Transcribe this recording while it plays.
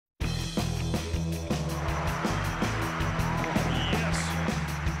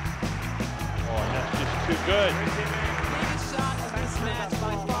good.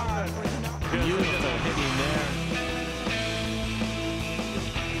 Beautiful hitting there.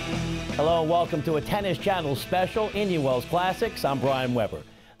 Hello and welcome to a Tennis Channel special, Indian Wells Classics. I'm Brian Weber.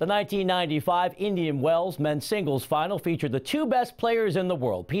 The 1995 Indian Wells men's singles final featured the two best players in the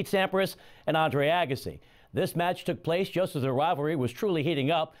world, Pete Sampras and Andre Agassi. This match took place just as the rivalry was truly heating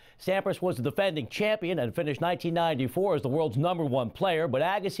up. Sampras was the defending champion and finished 1994 as the world's #1 player, but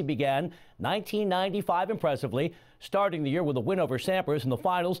Agassi began 1995 impressively, starting the year with a win over Sampras in the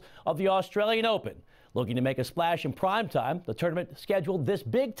finals of the Australian Open. Looking to make a splash in prime time, the tournament scheduled this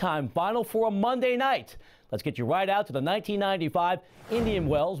big-time final for a Monday night. Let's get you right out to the 1995 Indian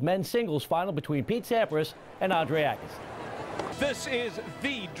Wells men's singles final between Pete Sampras and Andre Agassi. This is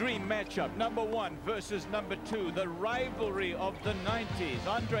the dream matchup. #1 versus #2, the rivalry of the 90s.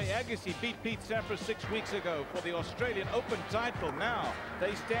 Andre Agassi beat Pete Sampras 6 weeks ago for the Australian Open title. Now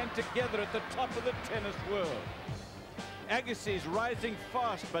they stand together at the top of the tennis world. Agassi's rising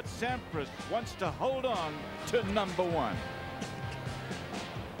fast, but Sampras wants to hold on to #1.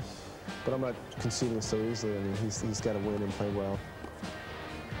 But I'm not conceding so easily. I mean, he's got to win and play well.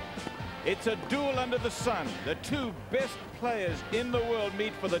 It's a duel under the sun. The two best players in the world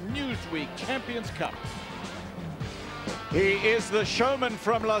meet for the Newsweek Champions Cup. He is the showman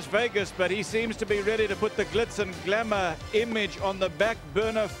from Las Vegas, but he seems to be ready to put the glitz and glamour image on the back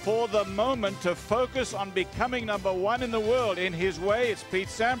burner for the moment to focus on becoming #1 in the world. In his way, it's Pete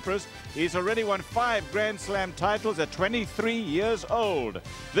Sampras. He's already won 5 Grand Slam titles at 23 years old.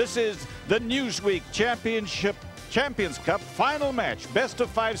 This is the Newsweek Champions Cup final match. Best of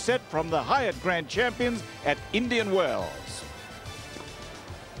 5 set from the Hyatt Grand Champions at Indian Wells.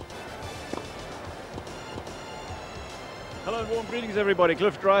 Hello and warm greetings, everybody.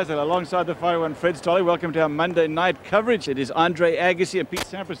 Cliff Drysdale alongside the 5-1 Fred Stolley. Welcome to our Monday night coverage. It is Andre Agassi and Pete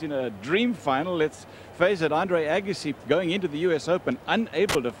Sampras in a dream final. Let's face it, Andre Agassi going into the US Open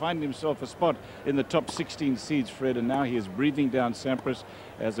unable to find himself a spot in the top 16 seeds, Fred, and now he is breathing down Sampras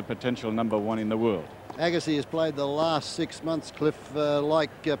as a potential #1 in the world. Agassi has played the last 6 months, Cliff, like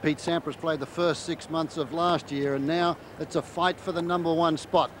Pete Sampras played the first 6 months of last year, and now it's a fight for the #1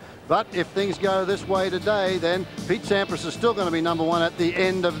 spot. But if things go this way today, then Pete Sampras is still going to be #1 at the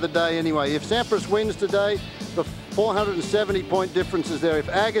end of the day anyway. If Sampras wins today, the 470-point difference is there. If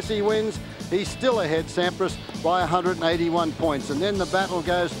Agassi wins, he's still ahead Sampras by 181 points. And then the battle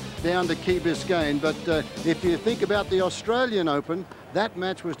goes down to Key Biscayne. But if you think about the Australian Open, that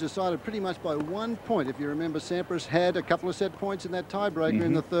match was decided pretty much by 1 point. If you remember, Sampras had a couple of set points in that tiebreaker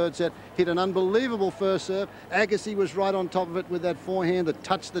in the third set, hit an unbelievable first serve. Agassi was right on top of it with that forehand that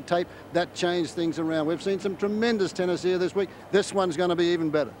touched the tape. That changed things around. We've seen some tremendous tennis here this week. This one's going to be even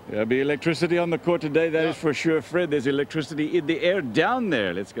better. There'll be electricity on the court today, that is for sure, Fred. There's electricity in the air down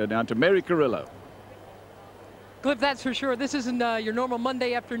there. Let's go down to Mary Carrillo. Cliff, that's for sure. This isn't your normal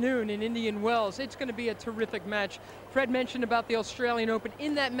Monday afternoon in Indian Wells. It's going to be a terrific match. Fred mentioned about the Australian Open.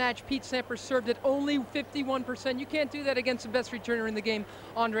 In that match, Pete Sampras served at only 51%. You can't do that against the best returner in the game,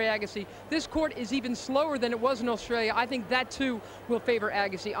 Andre Agassi. This court is even slower than it was in Australia. I think that, too, will favor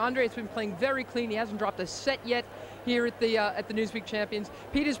Agassi. Andre has been playing very clean. He hasn't dropped a set yet here at the Newsweek Champions.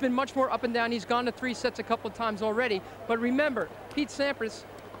 Pete has been much more up and down. He's gone to 3 sets a couple of times already. But remember, Pete Sampras,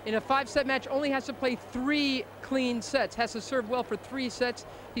 in a 5-set match, only has to play 3 clean sets, has to serve well for 3 sets.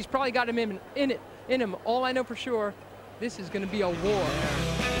 He's probably got him in him. All I know for sure, this is going to be a war.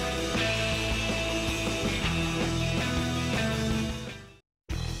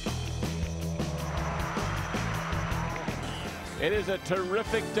 It is a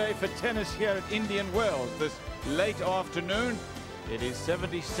terrific day for tennis here at Indian Wells this late afternoon. It is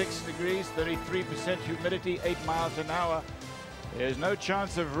 76 degrees, 33% humidity, 8 miles an hour. There's no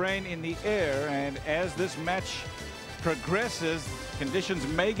chance of rain in the air, and as this match progresses, conditions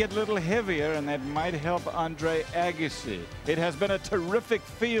may get a little heavier, and that might help Andre Agassi. It has been a terrific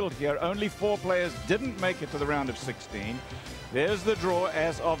field here. Only 4 players didn't make it to the round of 16. There's the draw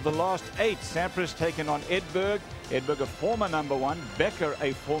as of the last 8. Sampras taken on Edberg. Edberg, a former #1. Becker,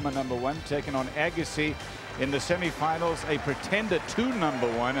 a former #1, taken on Agassi in the semifinals, a pretender to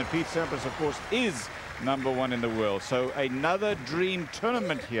 #1, and Pete Sampras, of course, is #1 in the world. So another dream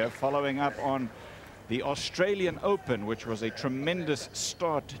tournament here, following up on the Australian Open, which was a tremendous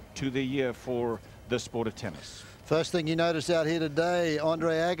start to the year for the sport of tennis. First thing you notice out here today,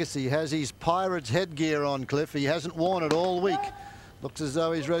 Andre Agassi has his Pirates headgear on, Cliff. He hasn't worn it all week. Looks as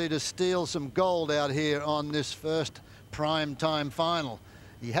though he's ready to steal some gold out here on this first prime time final.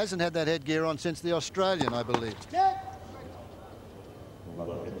 He hasn't had that headgear on since the Australian, I believe.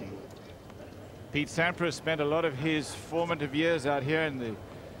 Pete Sampras spent a lot of his formative years out here in the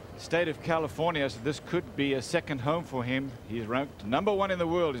state of California, so this could be a second home for him. He's ranked #1 in the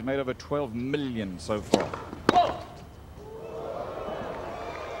world. He's made over 12 million so far.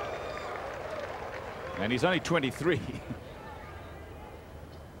 And he's only 23.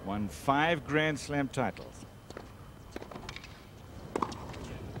 Won 5 Grand Slam titles.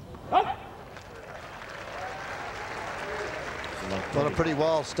 Well, a pretty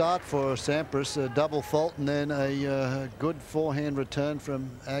wild start for Sampras. A double fault and then a good forehand return from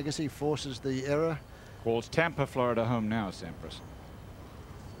Agassi forces the error. Calls Tampa, Florida home now, Sampras.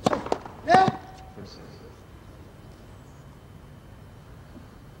 Yeah.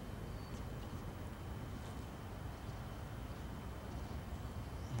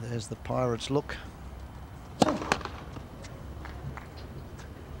 There's the Pirates look.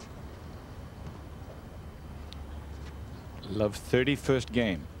 Love 31st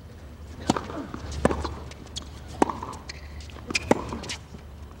game.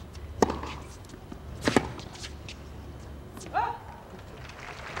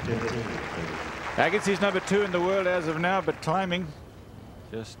 Agassi's #2 in the world as of now, but climbing.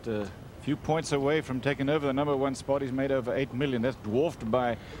 Just a few points away from taking over the #1 spot. He's made over 8 million. That's dwarfed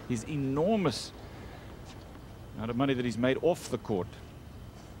by his enormous amount of money that he's made off the court.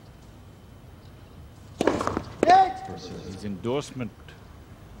 His endorsement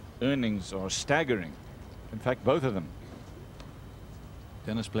earnings are staggering. In fact, both of them.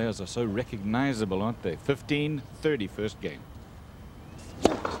 Tennis players are so recognizable, aren't they? 15-30 first game.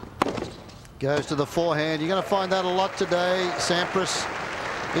 Goes to the forehand. You're going to find that a lot today, Sampras.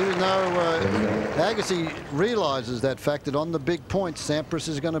 Even though Agassi realizes that fact that on the big points, Sampras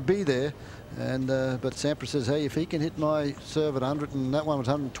is going to be there. And but Sampras says, hey, if he can hit my serve at 100, and that one was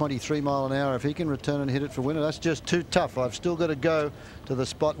 123 mile an hour, if he can return and hit it for winner, that's just too tough. I've still got to go to the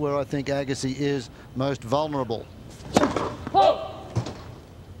spot where I think Agassi is most vulnerable.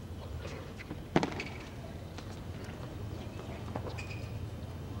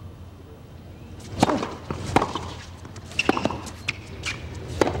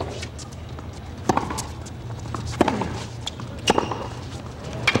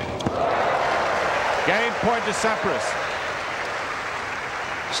 Point to Sampras.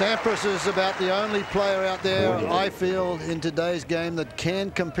 Sampras is about the only player out there, I feel, in today's game that can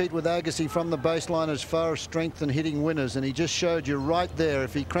compete with Agassi from the baseline as far as strength and hitting winners. And he just showed you right there.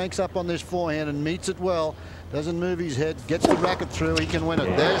 If he cranks up on this forehand and meets it well, doesn't move his head, gets the racket through, he can win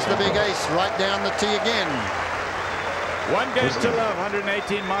it. There's the big ace right down the tee again. 1 game to love.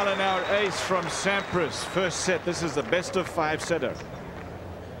 118 mile an hour ace from Sampras. First set. This is the best of 5 setter.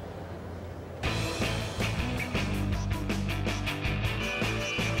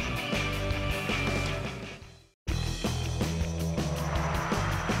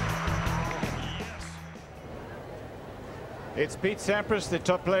 It's Pete Sampras, the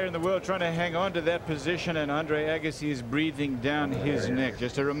top player in the world, trying to hang on to that position, and Andre Agassi is breathing down his neck.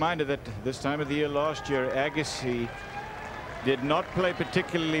 Just a reminder that this time of the year last year, Agassi did not play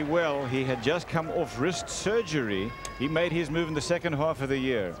particularly well. He had just come off wrist surgery. He made his move in the second half of the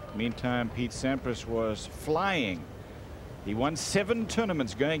year. Meantime, Pete Sampras was flying. He won 7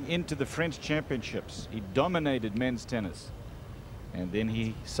 tournaments going into the French Championships. He dominated men's tennis. And then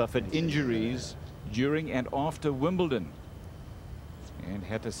he suffered injuries during and after Wimbledon, and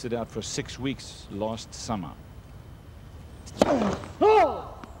had to sit out for 6 weeks last summer.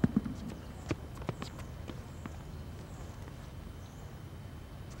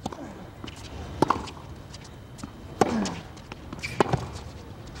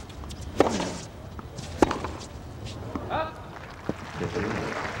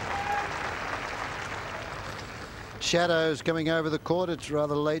 Shadows coming over the court. It's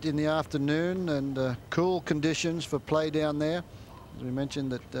rather late in the afternoon, and cool conditions for play down there. As we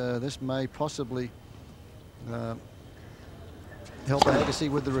mentioned, that this may possibly help Agassi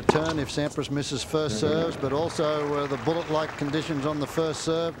with the return if Sampras misses first serves, but also the bullet-like conditions on the first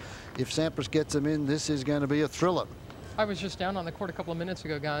serve. If Sampras gets them in, this is going to be a thriller. I was just down on the court a couple of minutes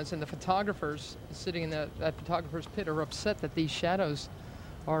ago, guys, and the photographers sitting in that photographer's pit are upset that these shadows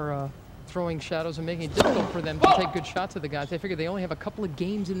are throwing shadows and making it difficult for them to take good shots of the guys. They figure they only have a couple of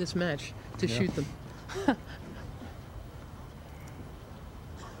games in this match to shoot them.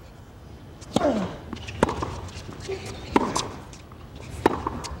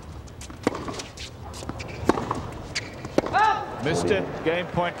 Missed it. Game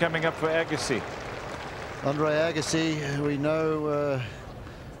point coming up for Agassi. Andre Agassi, we know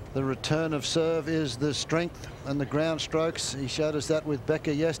the return of serve is the strength and the ground strokes. He showed us that with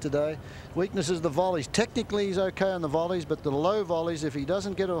Becker yesterday. Weakness is the volleys. Technically, he's okay on the volleys, but the low volleys, if he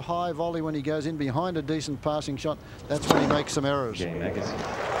doesn't get a high volley when he goes in behind a decent passing shot, that's when he makes some errors. Game,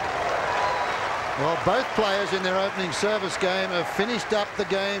 Agassi. Well, both players in their opening service game have finished up the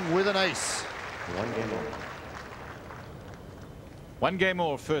game with an ace. One game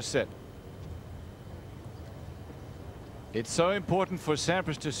all, first set. It's so important for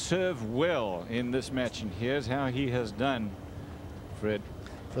Sampras to serve well in this match, and here's how he has done, Fred.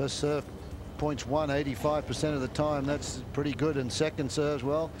 First serve points 85% of the time. That's pretty good. And second serves,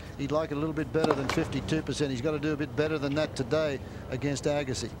 well, he'd like it a little bit better than 52%. He's got to do a bit better than that today against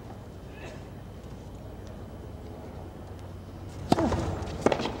Agassi.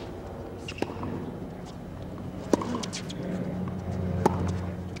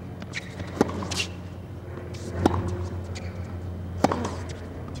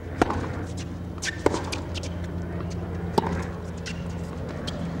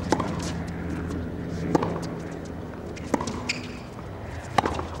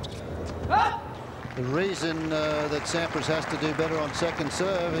 The reason that Sampras has to do better on second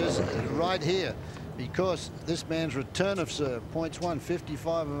serve is right here, because this man's return of serve, points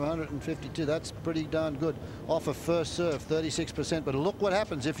 55 of 152. That's pretty darn good. Off a first serve, 36%. But look what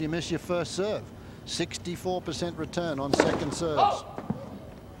happens if you miss your first serve. 64% return on second serves.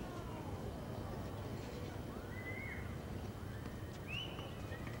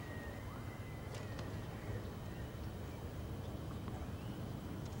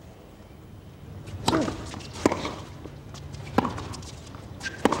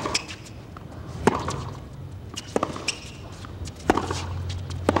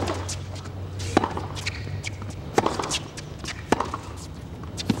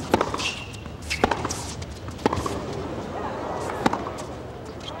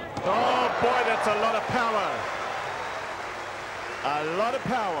 That's a lot of power. A lot of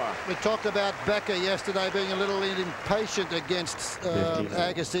power. We talked about Becker yesterday being a little impatient against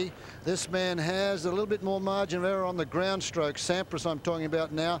Agassi. This man has a little bit more margin of error on the ground stroke. Sampras I'm talking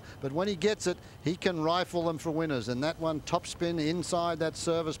about now. But when he gets it, he can rifle them for winners. And that one, top spin inside that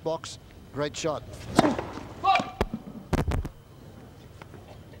service box. Great shot.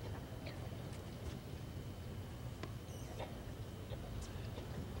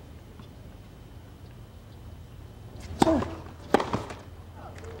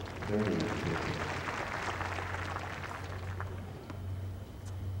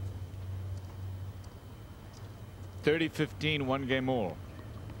 (30-15), one game all.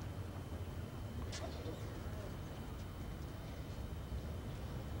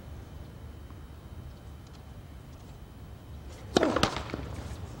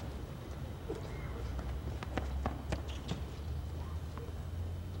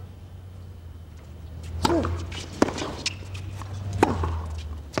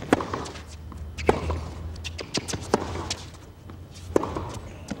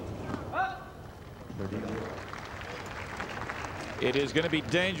 It is going to be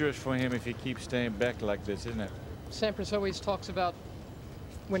dangerous for him if he keeps staying back like this, isn't it? Sampras always talks about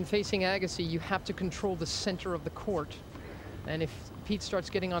when facing Agassi, you have to control the center of the court. And if Pete starts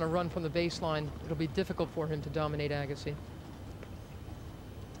getting on a run from the baseline, it'll be difficult for him to dominate Agassi.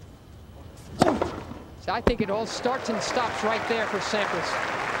 So I think it all starts and stops right there for Sampras.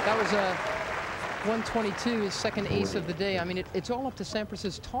 That was a 122, his second ace of the day. I mean, it's all up to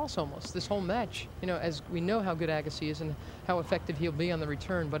Sampras's toss almost, this whole match. You know, as we know how good Agassi is and how effective he'll be on the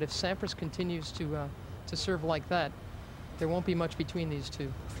return. But if Sampras continues to serve like that, there won't be much between these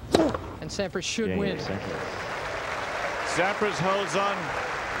two. And Sampras should win. Sampras holds on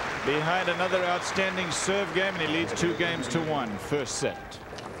behind another outstanding serve game, and he leads 2-1, first set.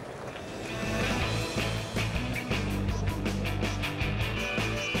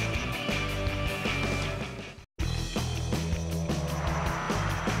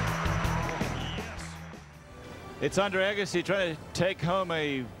 It's Andre Agassi trying to take home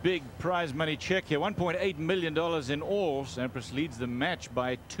a big prize money check here. $1.8 million in all. Sampras leads the match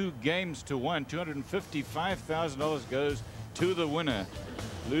by 2-1. $255,000 goes to the winner.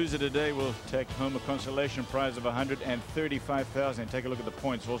 Loser today will take home a consolation prize of $135,000. Take a look at the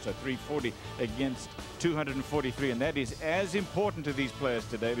points also, 340 against 243. And that is as important to these players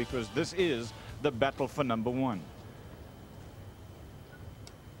today because this is the battle for number one.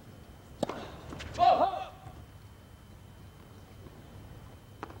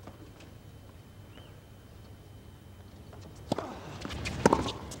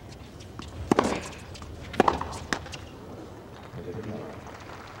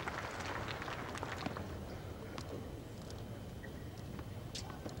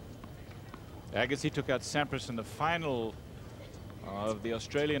 Agassi took out Sampras in the final of the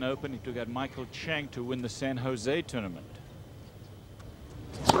Australian Open. He took out Michael Chang to win the San Jose tournament.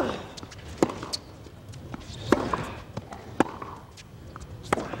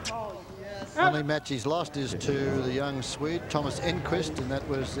 Oh, yes. Only match he's lost is to the young Swede, Thomas Enquist, and that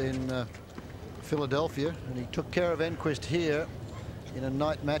was in Philadelphia. And he took care of Enquist here in a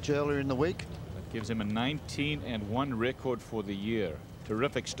night match earlier in the week. That gives him a 19-1 record for the year.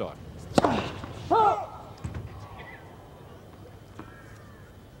 Terrific start.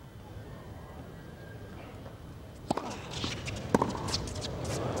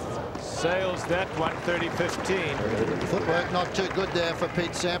 Sails that one, 30-15. Footwork not too good there for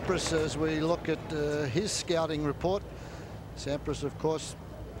Pete Sampras as we look at his scouting report. Sampras, of course,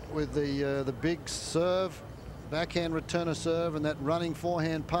 with the big serve, backhand returner serve, and that running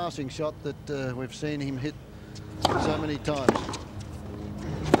forehand passing shot that we've seen him hit so many times.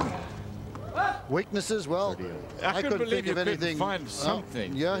 Weaknesses, well, I couldn't think of anything. Find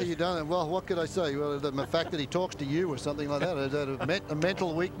something. Yeah, you don't. Well, what could I say? Well, the fact that he talks to you or something like that, is that a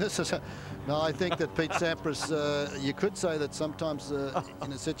mental weakness? No, I think that Pete Sampras, you could say that sometimes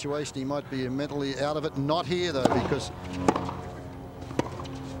in a situation he might be mentally out of it. Not here though, because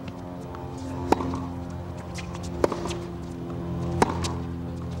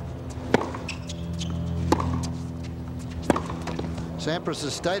Sampras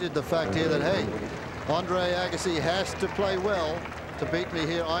has stated the fact here that, hey, Andre Agassi has to play well to beat me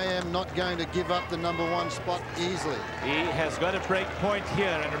here. I am not going to give up the #1 spot easily. He has got a break point here,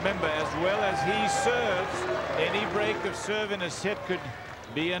 and remember, as well as he serves, any break of serve in a set could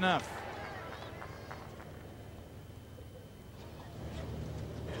be enough.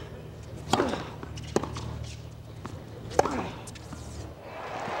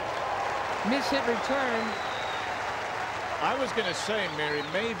 Miss-hit return. I was going to say, Mary,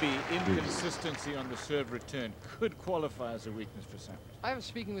 maybe inconsistency on the serve return could qualify as a weakness for Sampras. I was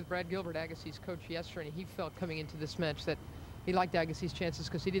speaking with Brad Gilbert, Agassi's coach, yesterday, and he felt coming into this match that he liked Agassi's chances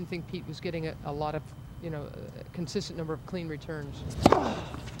because he didn't think Pete was getting a lot of, you know, a consistent number of clean returns.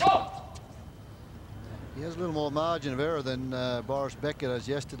 He has a little more margin of error than Boris Becker does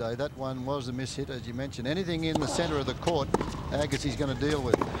yesterday. That one was a miss hit, as you mentioned. Anything in the center of the court, Agassi's going to deal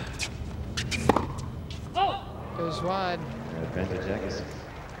with. Goes wide. Advantage Agassi.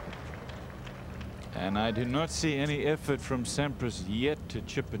 And I do not see any effort from Sampras yet to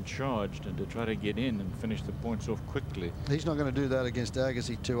chip and charge and to try to get in and finish the points off quickly. He's not going to do that against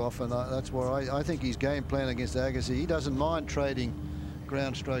Agassi too often. That's where I think his game plan against Agassi, he doesn't mind trading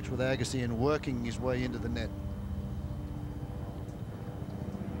ground strokes with Agassi and working his way into the net.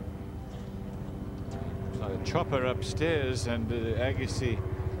 So a chopper upstairs, and Agassi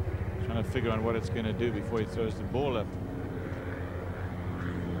trying to figure out what it's going to do before he throws the ball up.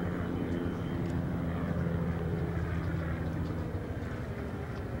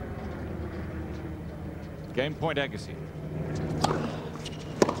 Game point, Agassi.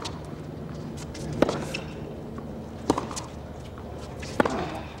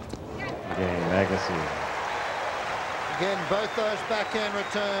 Game, Agassi. Again, both those backhand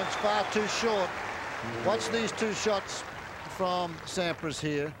returns far too short. Watch these two shots from Sampras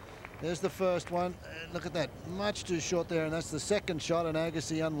here. There's the first one. Look at that, much too short there, and that's the second shot, and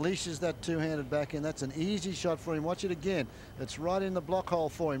Agassi unleashes that two-handed backhand. That's an easy shot for him. Watch it again. It's right in the block hole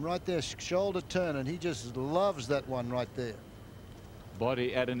for him, right there, shoulder turn, and he just loves that one right there.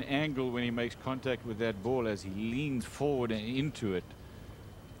 Body at an angle when he makes contact with that ball as he leans forward and into it.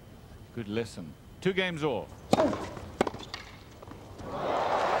 Good lesson. 2 games off.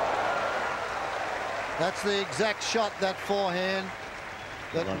 That's the exact shot, that forehand,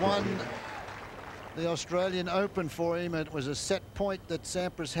 that won the Australian Open for him. It was a set point that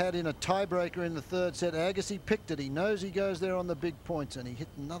Sampras had in a tiebreaker in the 3rd set. Agassi picked it. He knows he goes there on the big points, and he hit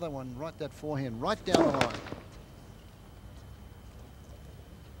another one right, that forehand right down the line.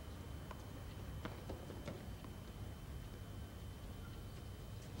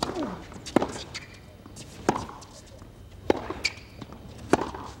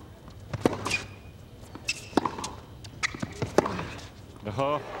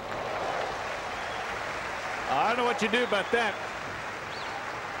 Oh, I don't know what you do about that.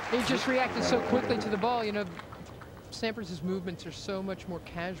 He just reacted so quickly to the ball. You know, Sampras' movements are so much more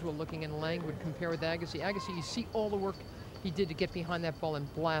casual looking and languid compared with Agassi. Agassi, you see all the work he did to get behind that ball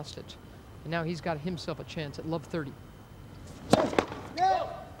and blast it. And now he's got himself a chance at love 30.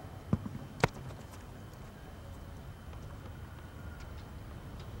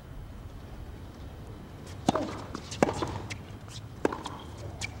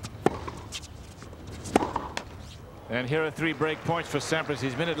 And here are 3 break points for Sampras.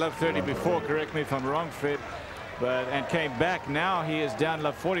 He's been at love 30 before, correct me if I'm wrong, Fred, and came back. Now he is down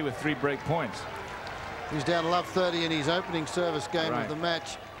love 40 with 3 break points. He's down love 30 in his opening service game of the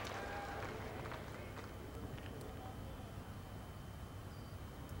match.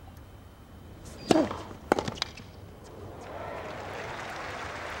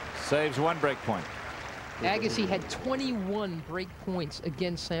 Saves 1 break point. Agassi had 21 break points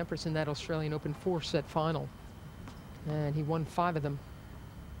against Sampras in that Australian Open 4-set final. And he won 5 of them.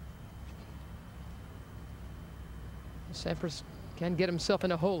 Sampras can get himself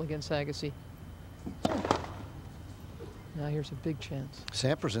in a hole against Agassi. Now here's a big chance.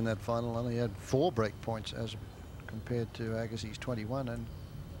 Sampras in that final only had 4 break points as compared to Agassi's 21 and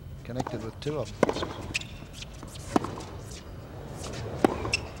connected with 2 of them.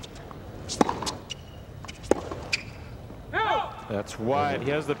 That's wide. He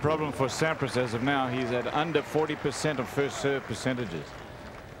has the problem for Sampras as of now. He's at under 40% of first serve percentages.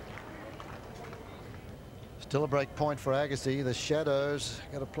 Still a break point for Agassi. The shadows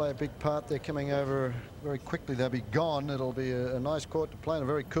got to play a big part. They're coming over very quickly. They'll be gone. It'll be a nice court to play in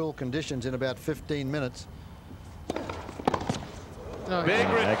very cool conditions in about 15 minutes. Big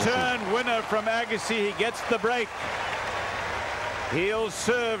return winner from Agassi. He gets the break. He'll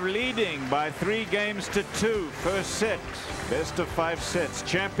serve leading by 3 games to 2. First set. Best of 5 sets.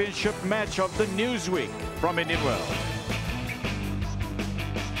 Championship match of the Newsweek from Indian Wells.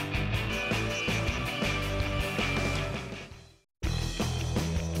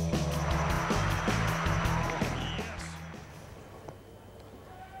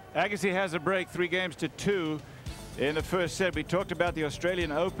 Agassi has a break, 3 games to 2 in the first set. We talked about the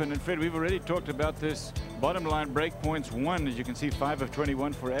Australian Open, and Fred, we've already talked about this bottom line break points won. As you can see, 5 of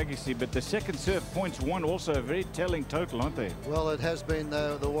 21 for Agassi, but the second serve points won also a very telling total, aren't they? Well, it has been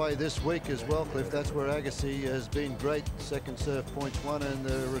the way this week as well, Cliff. That's where Agassi has been great. Second serve points won and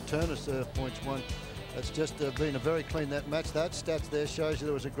the return of serve points won. It's just been a very clean that match. That stats there shows you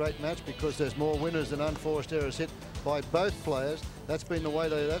there was a great match because there's more winners than unforced errors hit by both players. That's been the way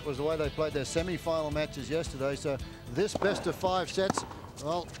that was the way they played their semi-final matches yesterday. So this best of 5 sets,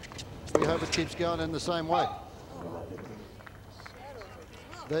 well, we hope it keeps going in the same way.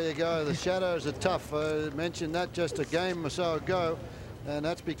 There you go. The shadows are tough. I mentioned that just a game or so ago, and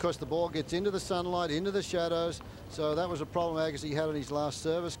that's because the ball gets into the sunlight, into the shadows. So that was a problem Agassi had in his last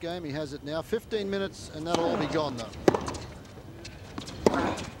service game. He has it now. 15 minutes, and that'll all be gone, though.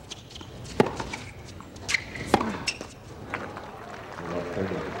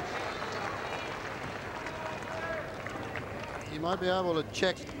 You might be able to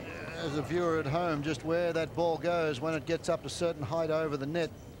check as a viewer at home just where that ball goes when it gets up a certain height over the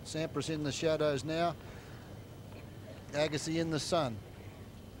net. Sampras in the shadows now. Agassi in the sun.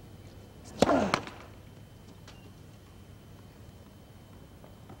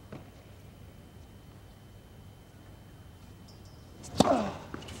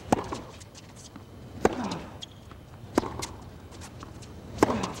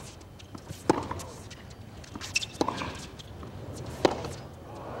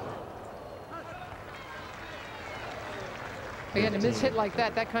 Again, a mishit like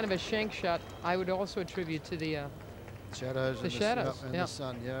that kind of a shank shot, I would also attribute to the shadows and the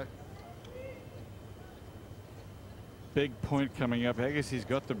sun. Yeah. Big point coming up. Agassi's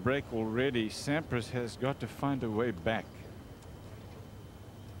got the break already. Sampras has got to find a way back.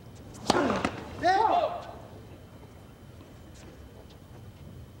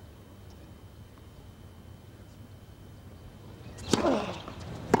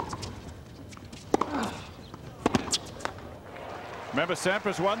 Remember,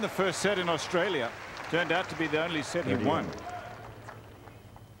 Sampras won the first set in Australia. Turned out to be the only set he won.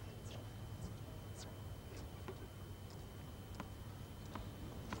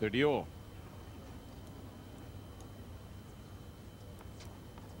 All.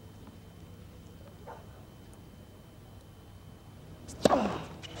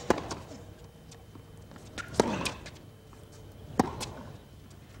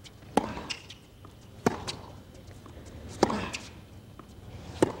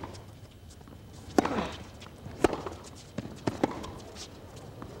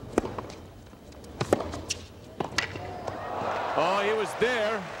 Oh, he was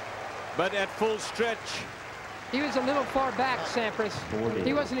there, but at full stretch. He was a little far back, Sampras.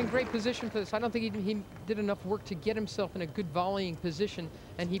 He wasn't in great position for this. I don't think he did enough work to get himself in a good volleying position,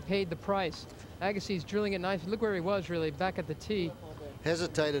 and he paid the price. Agassi's drilling it nice. Look where he was, really, back at the tee.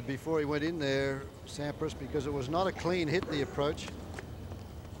 Hesitated before he went in there, Sampras, because it was not a clean hit, the approach.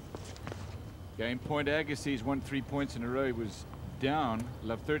 Game point. Agassi's won 3 points in a row. He was down,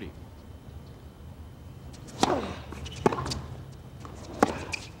 love 30.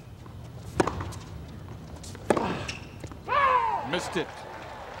 Missed it.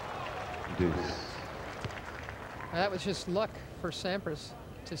 That was just luck for Sampras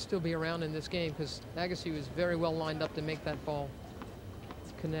to still be around in this game, because Agassi was very well lined up to make that ball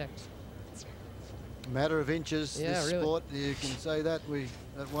connect. Matter of inches, Yeah, this really. sport, you can say that.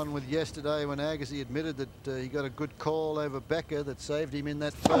 That one with yesterday when Agassi admitted that he got a good call over Becker that saved him in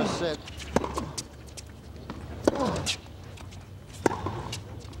that first set.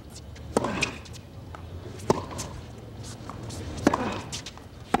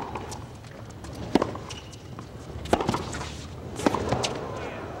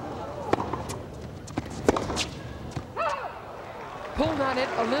 Pulled on it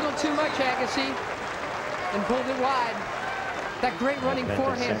a little too much, Agassi, and pulled it wide. That great running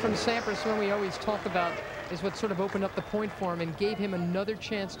forehand from Sampras, when we always talk about, is what sort of opened up the point for him and gave him another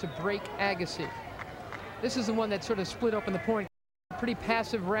chance to break Agassi. This is the one that sort of split open the point. Pretty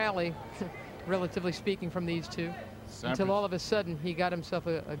passive rally, relatively speaking, from these two, Sampras, until all of a sudden he got himself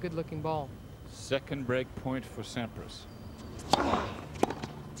a good-looking ball. Second break point for Sampras.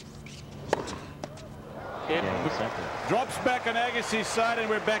 It drops back on Agassi's side, and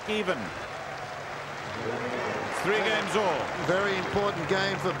we're back even. 3 games all. Very important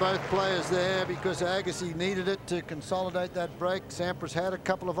game for both players there because Agassi needed it to consolidate that break. Sampras had a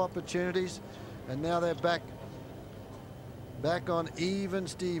couple of opportunities, and now they're back on even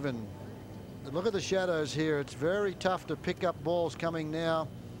Steven. Look at the shadows here. It's very tough to pick up balls coming now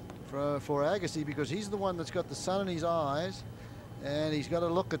for Agassi because he's the one that's got the sun in his eyes, and he's got to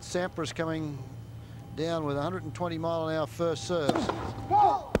look at Sampras coming down with 120-mile-an-hour first serves.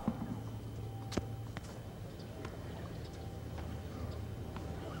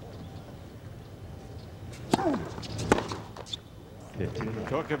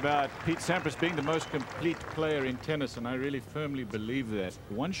 Talk about Pete Sampras being the most complete player in tennis, and I really firmly believe that.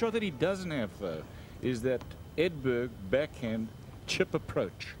 One shot that he doesn't have, though, is that Edberg backhand chip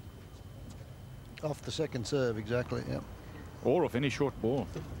approach. Off the second serve, exactly, yeah. Or off any short ball.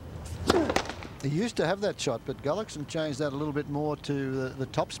 He used to have that shot, but Gullickson changed that a little bit more to the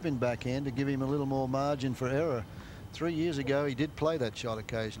topspin backhand to give him a little more margin for error. 3 years ago, he did play that shot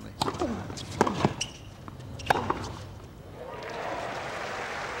occasionally.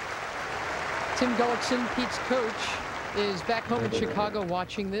 Tim Gullickson, Pete's coach, is back home in Chicago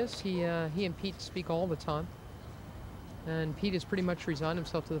watching this. He and Pete speak all the time. And Pete has pretty much resigned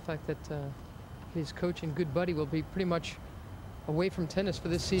himself to the fact that his coach and good buddy will be pretty much away from tennis for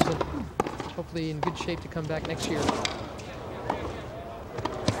this season. Hopefully in good shape to come back next year.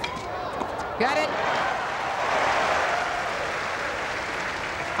 Got it.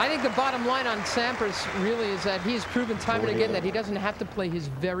 I think the bottom line on Sampras really is that he's proven time and again that he doesn't have to play his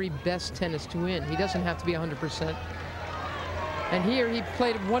very best tennis to win. He doesn't have to be 100%. And here he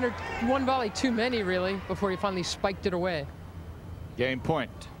played one volley too many, really, before he finally spiked it away. Game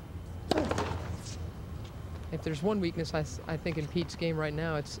point. If there's one weakness I think in Pete's game right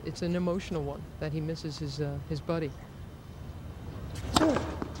now, it's an emotional one, that he misses his buddy.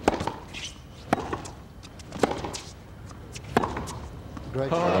 Great.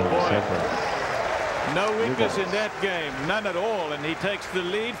 Oh, boy. No weakness in that game, none at all, and he takes the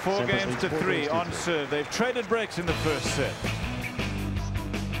lead 4 games to 3 on serve. They've traded breaks in the first set.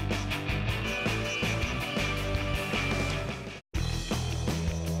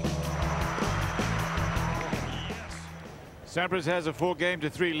 Sampras has a 4 game to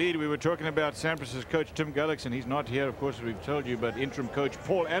 3 lead. We were talking about Sampras' coach Tim Gullickson. He's not here, of course, as we've told you, but interim coach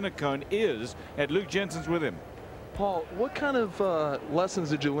Paul Annacone is at Luke Jensen's with him. Paul, what kind of lessons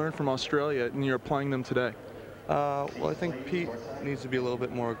did you learn from Australia and you're applying them today? Well, I think Pete needs to be a little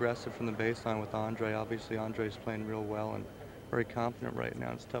bit more aggressive from the baseline with Andre. Obviously, Andre's playing real well and very confident right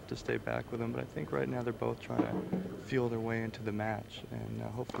now. It's tough to stay back with him, but I think right now they're both trying to feel their way into the match, and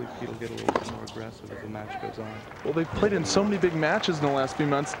hopefully Pete will get a little bit more aggressive as the match goes on. Well, they've played in so many big matches in the last few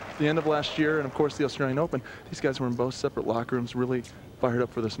months, the end of last year and, of course, the Australian Open. These guys were in both separate locker rooms, really fired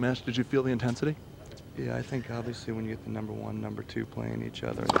up for this match. Did you feel the intensity? Yeah, I think obviously when you get the #1, #2 playing each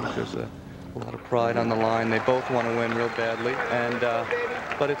other, I think there's a lot of pride on the line. They both want to win real badly, and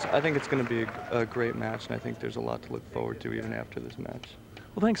but I think it's going to be a great match, and I think there's a lot to look forward to even after this match.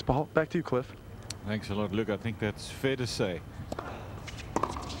 Well, thanks, Paul. Back to you, Cliff. Thanks a lot, Luke. I think that's fair to say.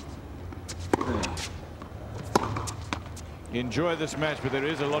 Enjoy this match, but there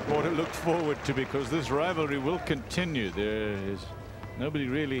is a lot more to look forward to because this rivalry will continue. There is nobody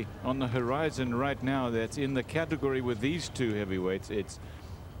really on the horizon right now that's in the category with these two heavyweights. It's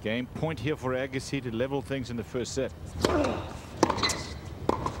game point here for Agassi to level things in the first set.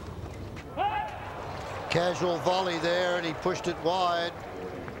 Casual volley there, and he pushed it wide.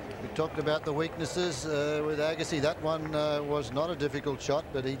 We talked about the weaknesses with Agassi. That one was not a difficult shot,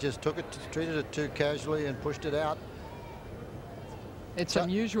 but he just took it, treated it too casually and pushed it out. It's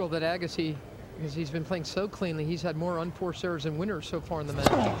unusual that Agassi, because he's been playing so cleanly, he's had more unforced errors than winners so far in the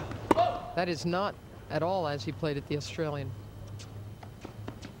match. That is not at all as he played at the Australian.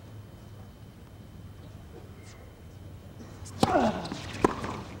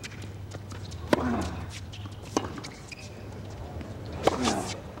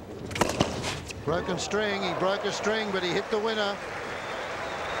 Broken string. He broke a string, but he hit the winner.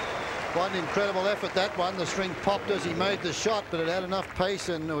 Quite an incredible effort, that one. The string popped as he made the shot, but it had enough pace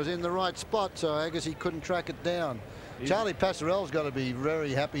and it was in the right spot, so Agassi couldn't track it down. Charlie Passerell's got to be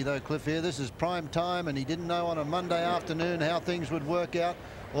very happy, though, Cliff, here. This is prime time, and he didn't know on a Monday afternoon how things would work out.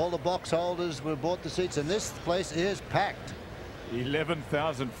 All the box holders were bought the seats, and this place is packed.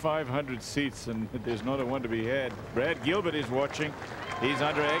 11,500 seats, and there's not a one to be had. Brad Gilbert is watching. He's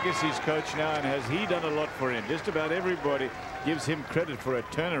under Agassi's coach now, and has he done a lot for him? Just about everybody gives him credit for a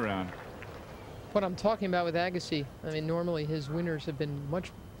turnaround. What I'm talking about with Agassi, I mean, normally his winners have been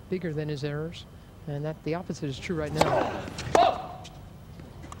much bigger than his errors, and that the opposite is true right now. Oh!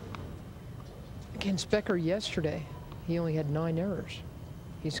 Against Becker yesterday, he only had 9 errors.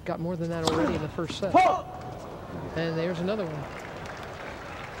 He's got more than that already in the first set. And there's another one.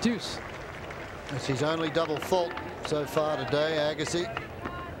 Deuce. That's his only double fault so far today, Agassi.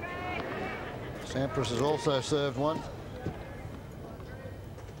 Sampras has also served one.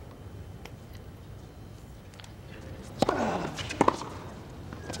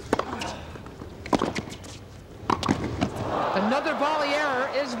 Another volley error.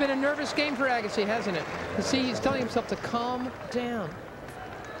 It's been a nervous game for Agassi, hasn't it? You see, he's telling himself to calm down.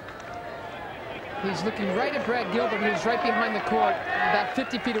 He's looking right at Brad Gilbert, who's right behind the court, about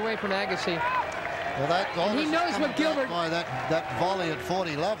 50 feet away from Agassi. Well, he knows what Gilbert... By that volley at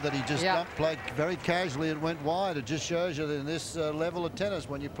 40 love that he just played very casually, it went wide. It just shows you that in this level of tennis,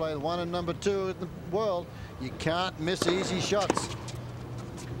 when you play the 1 and number 2 in the world, you can't miss easy shots.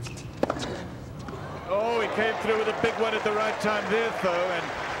 Oh, he came through with a big one at the right time there, though, and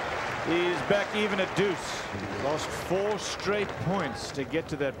he's back even at deuce. Lost 4 straight points to get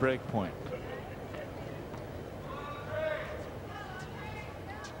to that break point.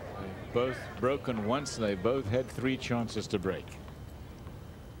 They've both broken once. They both had 3 chances to break.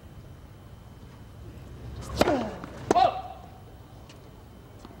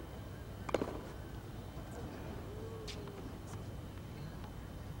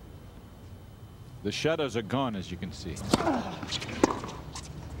 The shadows are gone, as you can see.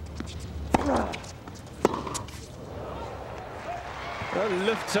 Well,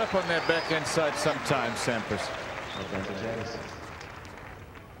 lifts up on that backhand side sometimes, Sampras.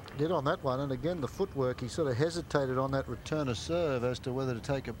 Did on that one, and again the footwork, he sort of hesitated on that return of serve as to whether to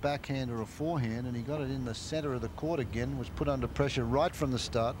take a backhand or a forehand, and he got it in the center of the court again, was put under pressure right from the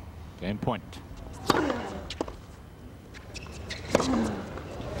start. Game point.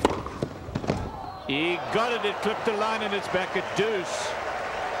 He got it. It clipped the line, and it's back at deuce.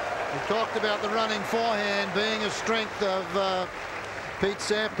 We talked about the running forehand being a strength of Pete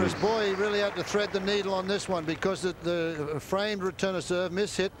Sampras. Boy, he really had to thread the needle on this one because the framed return of serve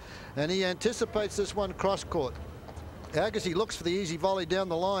mishit, and he anticipates this one cross court. Agassi looks for the easy volley down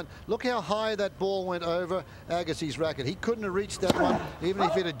the line. Look how high that ball went over Agassi's racket. He couldn't have reached that one even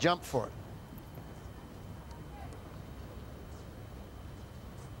if he'd have jumped for it.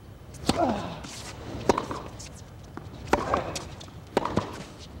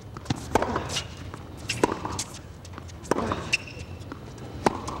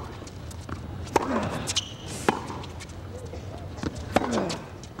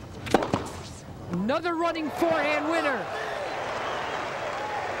 Another running forehand winner.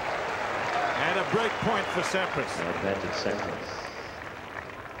 And a break point for Sampras. Advantage Sampras.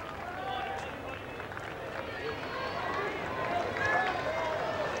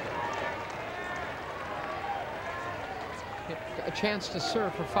 A chance to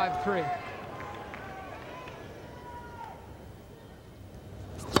serve for 5-3.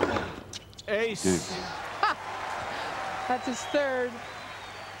 Ace. That's his third.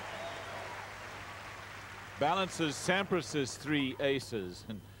 Balances Sampras's 3 aces,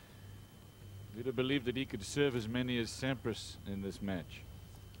 and you'd have believed that he could serve as many as Sampras in this match.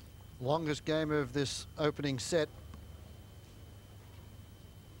 Longest game of this opening set.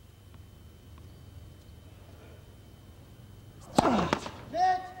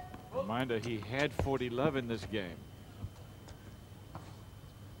 Reminder, he had 40 love in this game.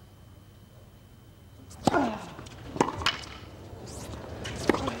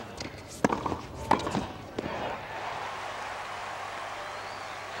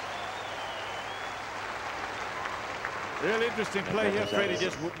 Real interesting play here, Freddie.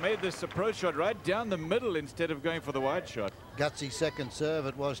 Just made this approach shot right down the middle instead of going for the wide shot. Gutsy second serve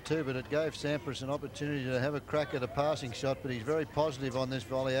it was too, but it gave Sampras an opportunity to have a crack at a passing shot, but he's very positive on this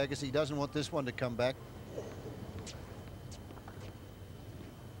volley. Agassi doesn't want this one to come back.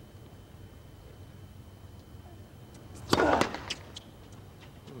 Well,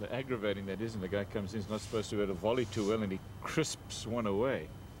 aggravating that, isn't it? The guy comes in, he's not supposed to be able to volley too well, and he crisps one away.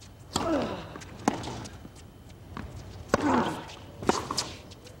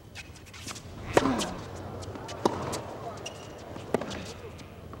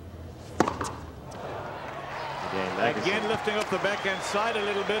 Again lifting off the backhand side a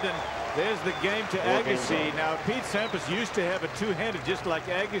little bit, and there's the game to Agassi. Now, Pete Sampras used to have a two-handed just like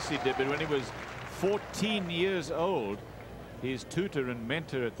Agassi did, but when he was 14 years old, his tutor and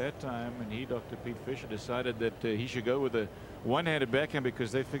mentor at that time, and he, Dr. Pete Fisher, decided that he should go with a one-handed backhand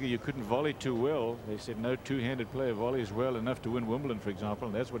because they figure you couldn't volley too well. They said no two-handed player volleys well enough to win Wimbledon, for example,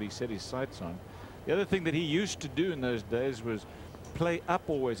 and that's what he set his sights on. The other thing that he used to do in those days was play up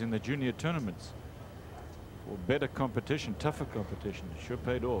always in the junior tournaments for better competition, tougher competition. It sure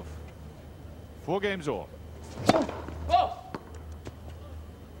paid off. 4 games all.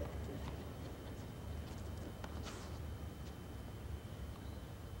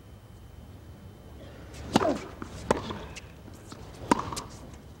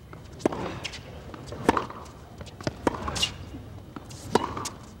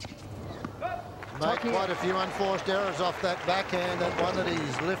 Made quite a few unforced errors off that backhand. That one that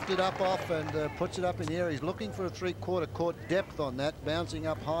he's lifted up off and puts it up in the air. He's looking for a three-quarter court depth on that, bouncing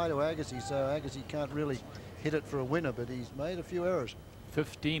up high to Agassi, so Agassi can't really hit it for a winner, but he's made a few errors.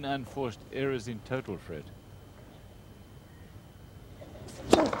 15 unforced errors in total, Fred.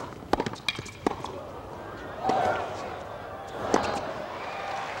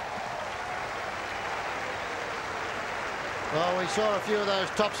 Well, we saw a few of those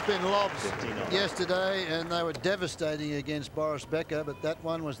topspin lobs yesterday, and they were devastating against Boris Becker, but that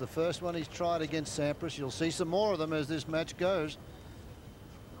one was the first one he's tried against Sampras. You'll see some more of them as this match goes.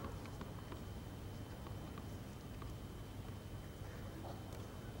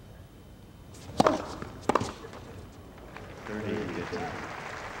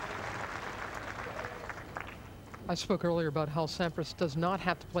 I spoke earlier about how Sampras does not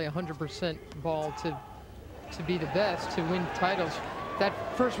have to play 100% ball to be the best, to win titles. That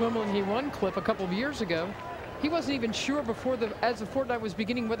first Wimbledon he won, Cliff, a couple of years ago, he wasn't even sure before as the fortnight was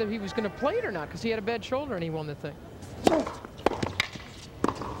beginning whether he was going to play it or not because he had a bad shoulder and he won the thing.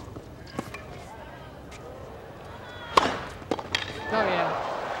 Oh yeah,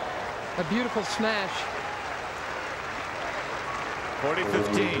 a beautiful smash.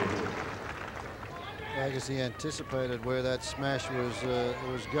 40-15. Agassi anticipated where that smash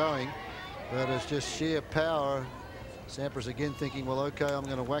was going, but it's just sheer power. Sampras again thinking, well, okay, I'm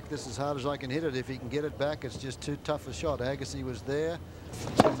going to whack this as hard as I can hit it. If he can get it back, it's just too tough a shot. Agassi was there,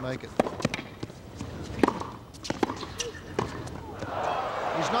 didn't make it.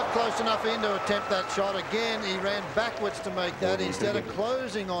 He's not close enough in to attempt that shot. Again, he ran backwards to make that instead of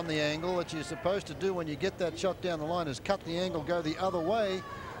closing on the angle, which you're supposed to do when you get that shot down the line, is cut the angle, go the other way.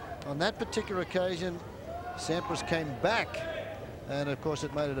 On that particular occasion, Sampras came back, and of course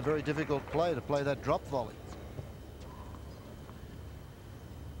it made it a very difficult play to play that drop volley.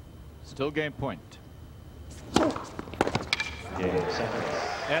 Still game point. Game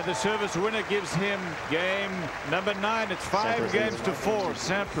and the service winner gives him game number 9. It's 5 games to 4.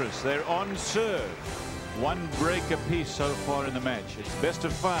 Sampras, they're on serve. 1 break apiece so far in the match. It's best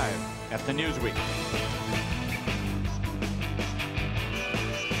of 5 at the Newsweek.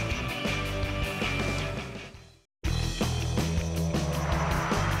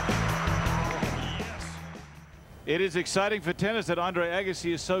 It is exciting for tennis that Andre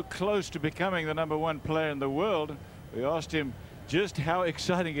Agassi is so close to becoming the #1 player in the world. We asked him just how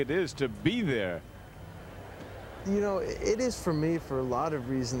exciting it is to be there. You know, it is for me for a lot of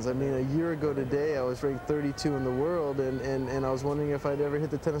reasons. I mean, a year ago today, I was ranked 32 in the world, and I was wondering if I'd ever hit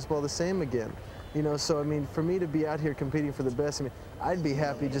the tennis ball the same again. You know, so I mean, for me to be out here competing for the best, I mean, I'd be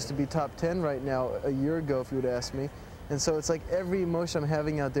happy just to be top 10 right now a year ago if you would ask me. And so it's like every emotion I'm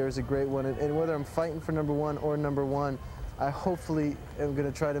having out there is a great one. And whether I'm fighting for #1 or #1, I hopefully am going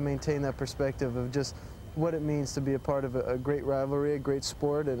to try to maintain that perspective of just what it means to be a part of a great rivalry, a great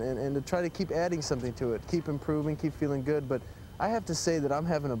sport, and to try to keep adding something to it, keep improving, keep feeling good. But I have to say that I'm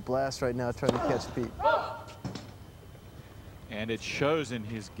having a blast right now trying to catch Pete. And it shows in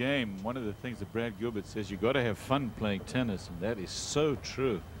his game. One of the things that Brad Gilbert says, you got to have fun playing tennis, and that is so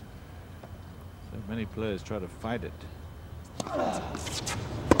true. So many players try to fight it.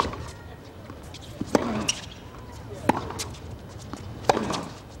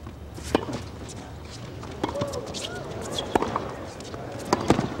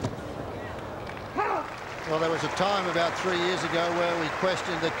 Well, there was a time about 3 years ago where we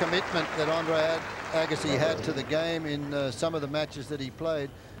questioned the commitment that Andre Agassi had to the game in some of the matches that he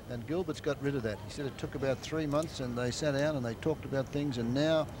played, and Gilbert's got rid of that. He said it took about 3 months, and they sat down and they talked about things, and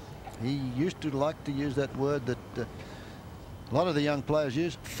now he used to like to use that word that a lot of the young players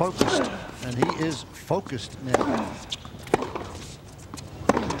use, focused, and he is focused now.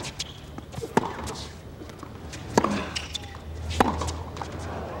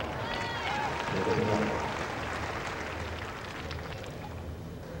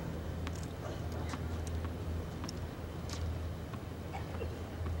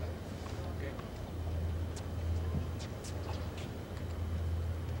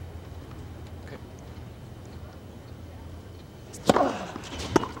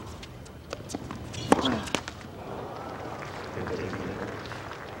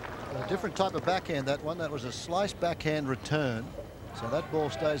 Different type of backhand, that one. That was a slice backhand return. So that ball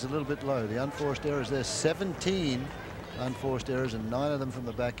stays a little bit low. The unforced errors there, 17 unforced errors, and 9 of them from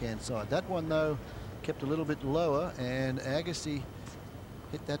the backhand side. That one, though, kept a little bit lower, and Agassi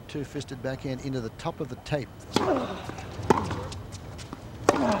hit that two-fisted backhand into the top of the tape.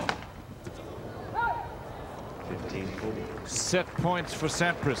 Set points for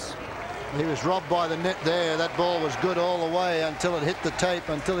Sampras. He was robbed by the net there. That ball was good all the way until it hit the tape,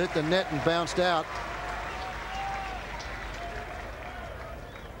 until it hit the net and bounced out.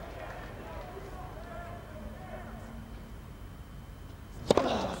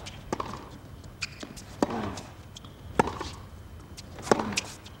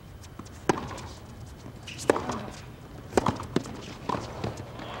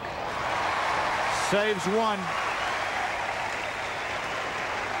 Saves one.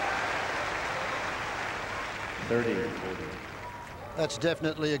 That's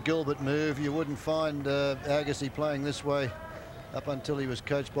definitely a Gilbert move. You wouldn't find Agassi playing this way up until he was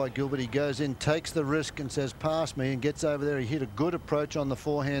coached by Gilbert. He goes in, takes the risk and says, pass me, and gets over there. He hit a good approach on the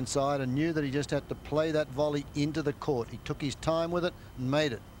forehand side and knew that he just had to play that volley into the court. He took his time with it and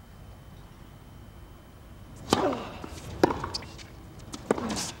made it.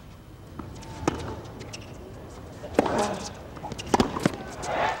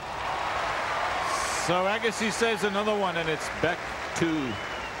 So Agassi saves another one, and it's back to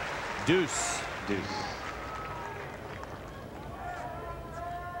deuce. In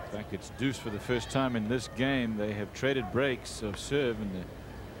fact, it's deuce for the first time in this game. They have traded breaks of serve in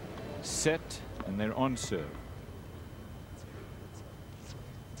the set, and they're on serve.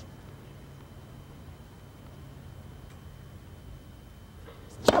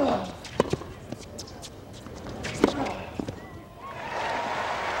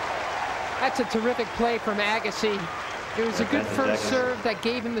 That's a terrific play from Agassi. It was a good first serve that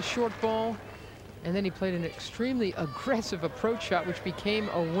gave him the short ball, and then he played an extremely aggressive approach shot, which became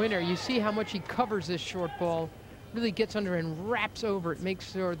a winner. You see how much he covers this short ball, really gets under and wraps over it,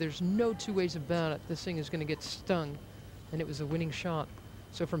 makes sure there's no two ways about it. This thing is going to get stung, and it was a winning shot.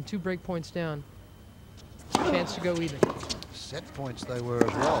 So from 2 break points down, chance to go even. Set points they were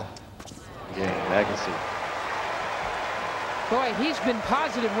as well. Yeah, Agassi. Boy, he's been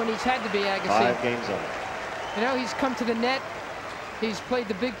positive when he's had to be, Agassi. 5 games on it. You know, he's come to the net. He's played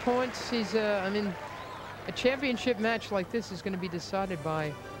the big points. He's, I mean, a championship match like this is going to be decided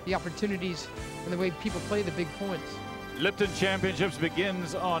by the opportunities and the way people play the big points. Lipton Championships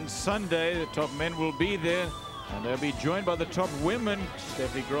begins on Sunday. The top men will be there, and they'll be joined by the top women,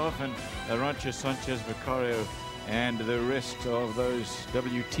 Steffi Graf and Arantxa Sanchez Vicario, and the rest of those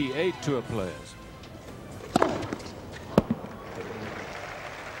WTA Tour players.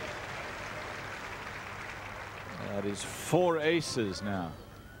 That is 4 aces now.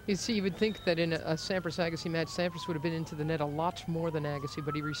 You see, you would think that in a Sampras-Agassi match, Sampras would have been into the net a lot more than Agassi,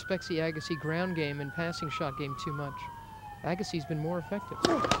 but he respects the Agassi ground game and passing shot game too much. Agassi's been more effective.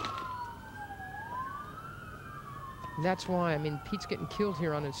 And that's why, I mean, Pete's getting killed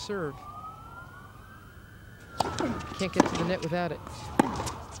here on his serve. Can't get to the net without it.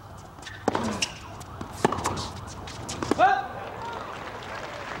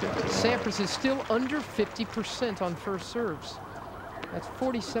 Sampras is still under 50% on first serves. That's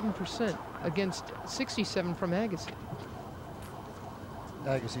 47% against 67 from Agassi.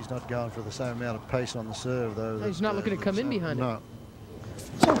 Agassi's not going for the same amount of pace on the serve, though. He's not looking to come in behind him.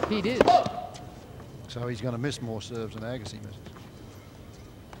 No. Pete is. So he's going to miss more serves than Agassi misses.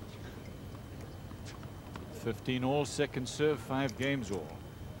 15 all, second serve, 5 games all.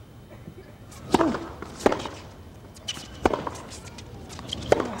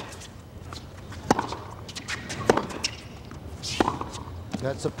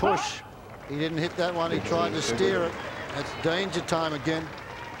 That's a push. He didn't hit that one. He tried to steer it. That's danger time again.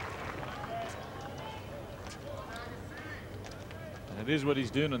 That is what he's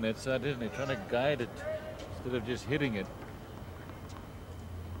doing on that side, isn't he? Trying to guide it instead of just hitting it.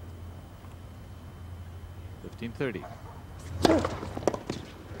 15-30.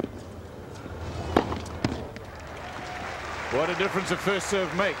 What a difference a first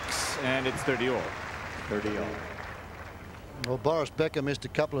serve makes, and it's 30 all. 30 all. Well, Boris Becker missed a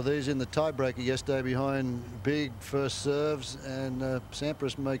couple of these in the tiebreaker yesterday behind big first serves, and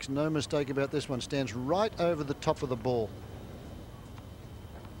Sampras makes no mistake about this one. Stands right over the top of the ball.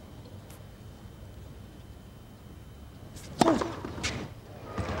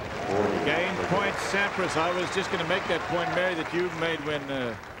 Game point, Sampras. I was just going to make that point, Mary, that you made when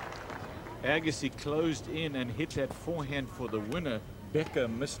Agassi closed in and hit that forehand for the winner. Becker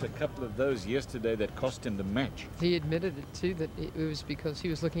missed a couple of those yesterday that cost him the match. He admitted it too, that it was because he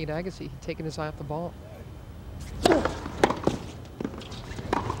was looking at Agassi. He'd taken his eye off the ball.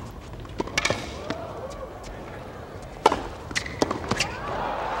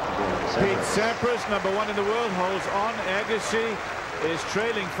 Pete Sampras, number 1 in the world, holds on. Agassi is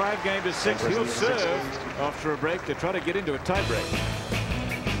trailing 5 games to 6. He'll serve after a break to try to get into a tiebreak.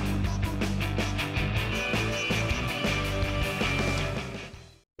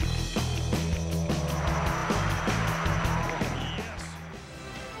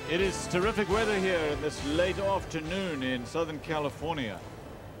 It is terrific weather here in this late afternoon in Southern California.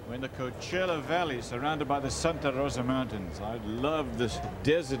 We're in the Coachella Valley, surrounded by the Santa Rosa Mountains. I love this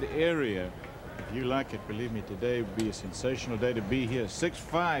desert area. If you like it, believe me, today would be a sensational day to be here.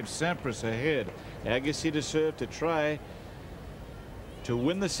 6-5, Sampras ahead. Agassi to serve to try to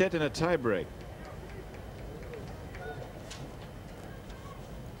win the set in a tiebreak.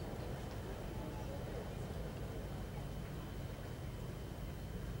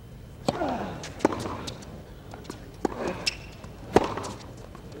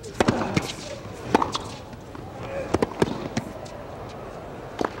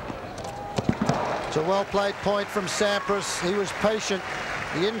 It's a well-played point from Sampras. He was patient.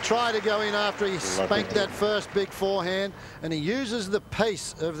 He didn't try to go in after he spanked that first big forehand, and he uses the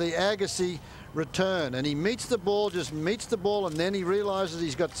pace of the Agassi return, and he meets the ball, just meets the ball, and then he realizes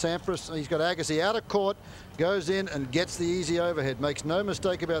he's got Sampras, he's got Agassi out of court, goes in and gets the easy overhead. Makes no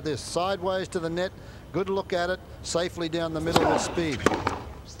mistake about this. Sideways to the net, good look at it, safely down the middle with speed.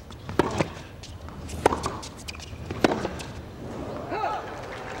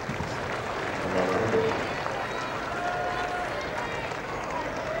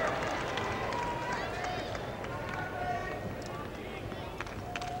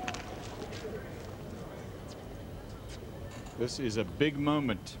 This is a big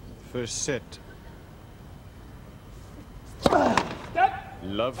moment. First set.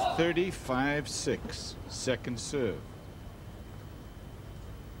 Love 35-6. Second serve.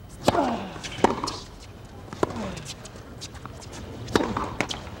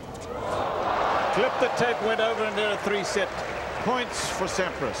 Clip the tape, went over, and there are 3 set points for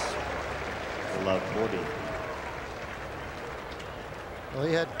Sampras. Love 40. Well,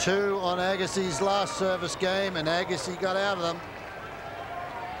 he had 2 on Agassi's last service game, and Agassi got out of them.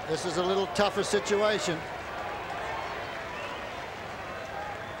 This is a little tougher situation.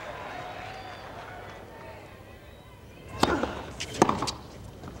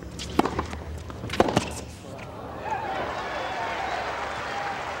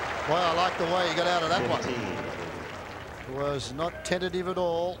 Well, I like the way he got out of that 15. one. Was not tentative at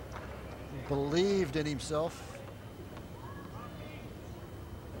all. Believed in himself.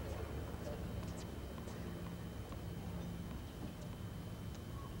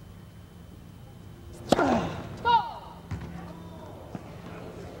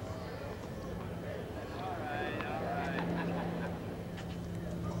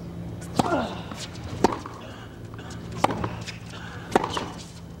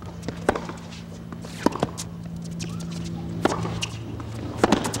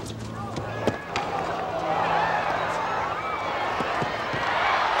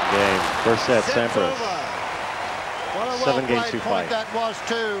 First set, Sampras. 7 games to 5. That was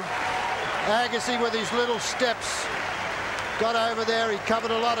too. Agassi with his little steps got over there. He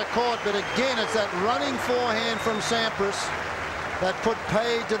covered a lot of court, but again, it's that running forehand from Sampras that put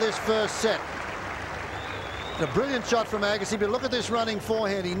paid to this first set. A brilliant shot from Agassi, but look at this running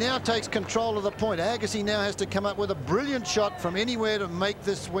forehand. He now takes control of the point. Agassi now has to come up with a brilliant shot from anywhere to make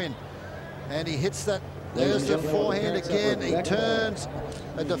this win. And he hits that. There's the forehand again. He turns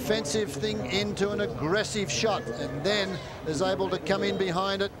a defensive thing into an aggressive shot, and then is able to come in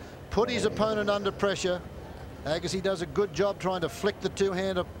behind it, put his opponent under pressure. Agassi does a good job trying to flick the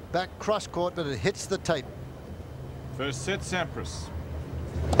 2-hander back cross court, but it hits the tape. First set, Sampras.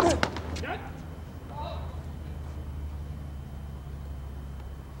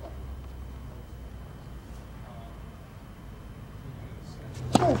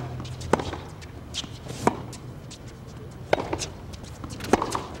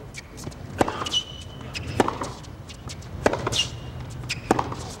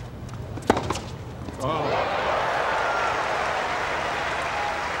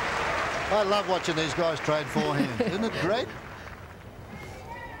 I love watching these guys trade forehand. Isn't it great?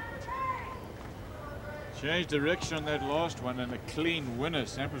 Changed direction on that last one, and a clean winner.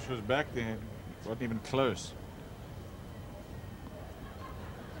 Sampras was back there. Wasn't even close.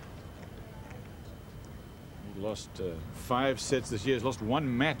 He lost 5 sets this year. He's lost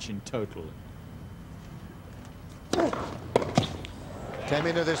 1 match in total. Came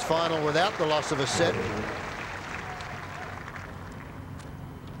into this final without the loss of a set. In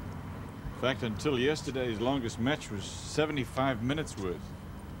fact, until yesterday, his longest match was 75 minutes worth.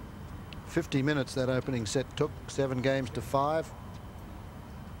 50 minutes that opening set took, 7 games to 5.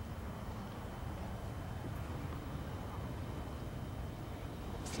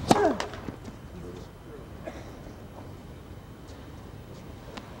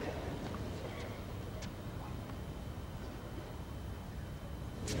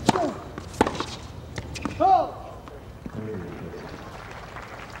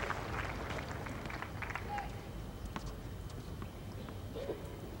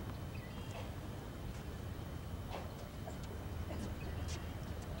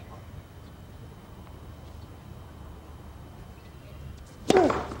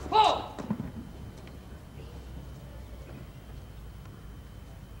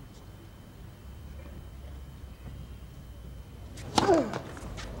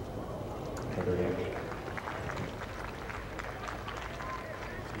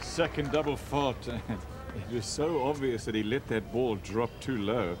 Second double fault. It was so obvious that he let that ball drop too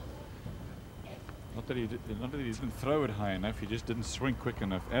low. Not that he didn't throw it high enough, he just didn't swing quick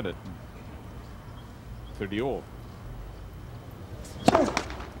enough at it. 30 all.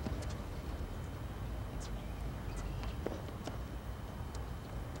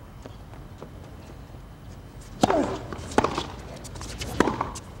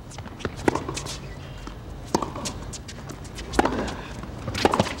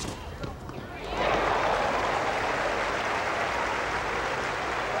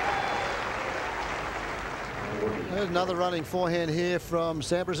 Another running forehand here from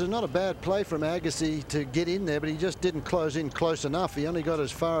Sampras. It's not a bad play from Agassi to get in there, but he just didn't close in close enough. He only got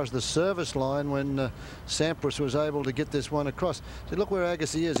as far as the service line when Sampras was able to get this one across. So look where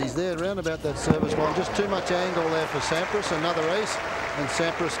Agassi is. He's there around about that service line. Just too much angle there for Sampras. Another ace, and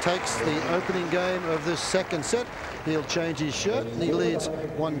Sampras takes the opening game of this second set. He'll change his shirt, and he leads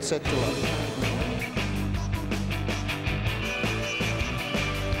 1 set to 0.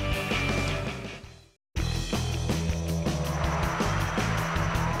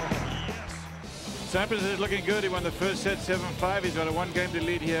 Sampras is looking good. He won the first set 7-5. He's got a 1-game to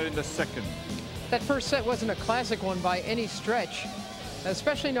lead here in the second. That first set wasn't a classic one by any stretch,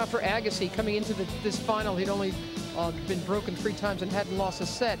 especially not for Agassi. Coming into this final, he'd only been broken 3 times and hadn't lost a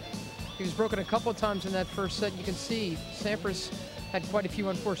set. He was broken a couple of times in that first set. You can see Sampras had quite a few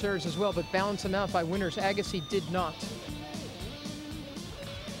unforced errors as well, but balanced them out by winners. Agassi did not.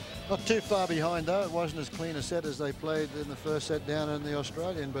 Not too far behind, though. It wasn't as clean a set as they played in the first set down in the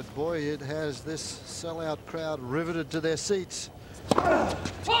Australian, but boy, it has this sellout crowd riveted to their seats.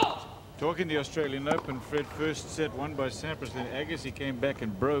 Talking the Australian Open, Fred, first set won by Sampras, then Agassi came back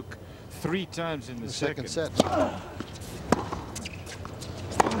and broke 3 times in the second set.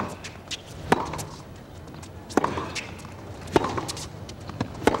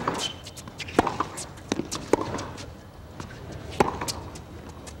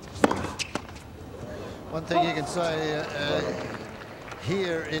 One thing you can say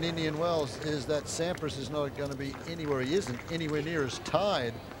here in Indian Wells is that Sampras is not going to be anywhere. He isn't anywhere near as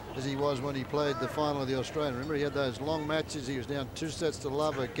tied as he was when he played the final of the Australian. Remember, he had those long matches. He was down 2 sets to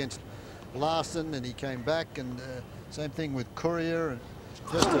love against Larson, and he came back, and same thing with Courier. And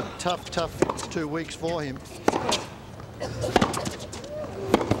just a tough 2 weeks for him.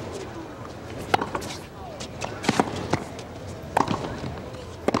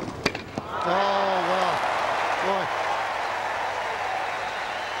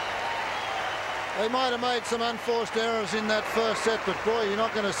 They might have made some unforced errors in that first set, but boy, you're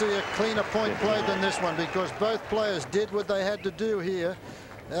not going to see a cleaner point played than this one, because both players did what they had to do here.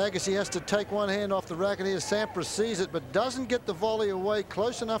 Agassi has to take one hand off the racket here. Sampras sees it, but doesn't get the volley away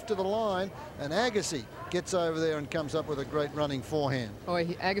close enough to the line, and Agassi gets over there and comes up with a great running forehand. Oh,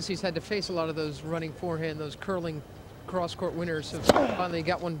 Agassi's had to face a lot of those running forehand, those curling cross-court winners, so finally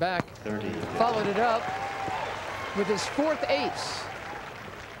got one back. 30. Followed it up with his 4th ace.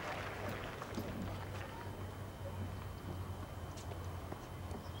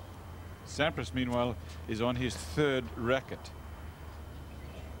 Sampras, meanwhile, is on his 3rd racket.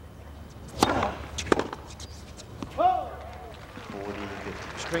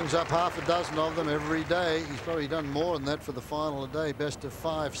 Strings up half a dozen of them every day. He's probably done more than that for the final today. Best of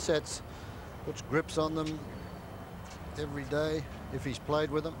 5 sets. Puts grips on them every day if he's played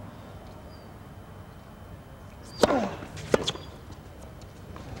with them.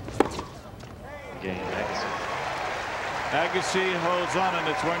 Again, Agassi. Agassi holds on, and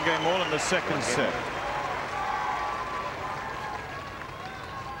it's 1 game all in the second set.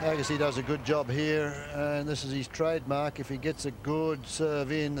 Agassi does a good job here, and this is his trademark. If he gets a good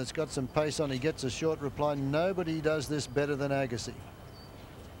serve in that's got some pace on, he gets a short reply. Nobody does this better than Agassi.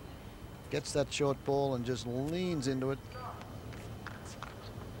 Gets that short ball and just leans into it.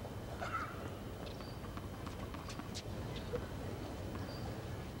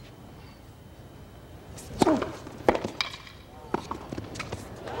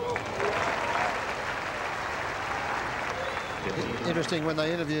 Interesting, when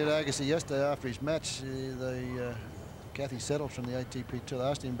they interviewed Agassi yesterday after his match, Kathy Settles from the ATP Tour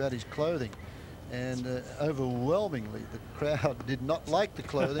asked him about his clothing, and overwhelmingly the crowd did not like the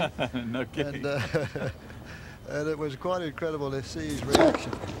clothing. No kidding. And it was quite incredible to see his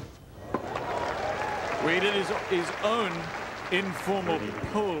reaction. We did his own informal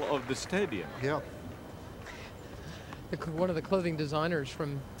poll of the stadium. Yeah. One of the clothing designers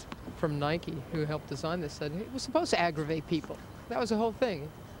from Nike who helped design this said it was supposed to aggravate people. That was the whole thing.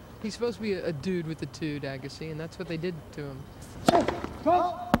 He's supposed to be a dude with the dude, Agassi, and that's what they did to him.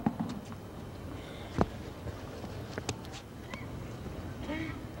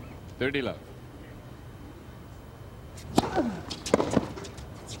 30 love.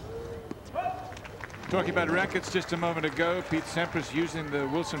 Talking about rackets just a moment ago, Pete Sampras using the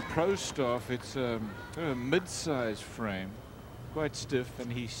Wilson Pro Staff. It's a mid-size frame, quite stiff, and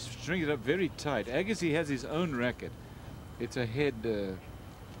he strings it up very tight. Agassi has his own racket. It's a head,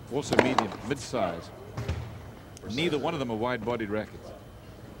 also medium, mid-size. Neither one of them are wide-bodied rackets.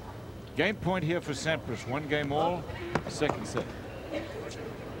 Game point here for Sampras. 1 game all, second set.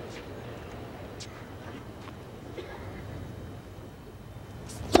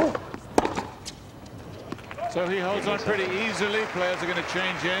 So he holds on pretty easily. Players are going to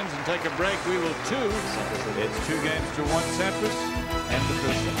change ends and take a break. We will too. It's 2 games to 1 Sampras and the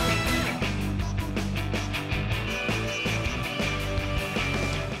first set.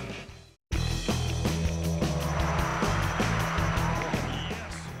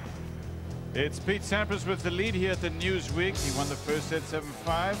 It's Pete Sampras with the lead here at the Newsweek. He won the first set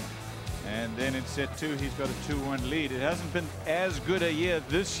 7-5. And then in set 2, he's got a 2-1 lead. It hasn't been as good a year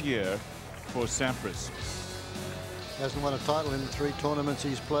this year for Sampras. Hasn't won a title in the 3 tournaments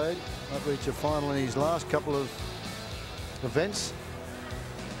he's played. Not reached a final in his last couple of events.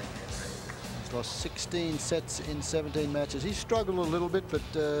 He's lost 16 sets in 17 matches. He's struggled a little bit, but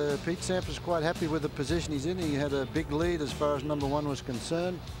Pete Sampras quite happy with the position he's in. He had a big lead as far as #1 was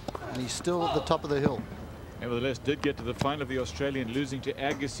concerned, and he's still at the top of the hill. Nevertheless, did get to the final of the Australian, losing to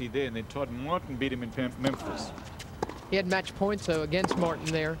Agassi there, and then Todd Martin beat him in Memphis. He had match points, though, against Martin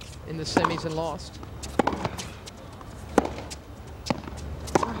there in the semis and lost.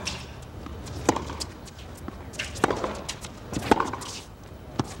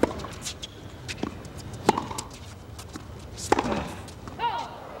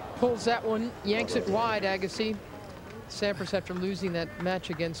 Pulls that one, yanks it wide, Agassi. Sampras, after losing that match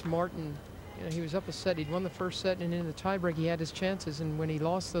against Martin, you know, he was up a set. He'd won the first set, and in the tiebreak, he had his chances. And when he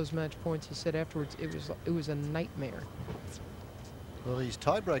lost those match points, he said afterwards it was a nightmare. Well, his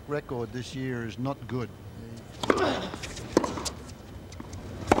tiebreak record this year is not good.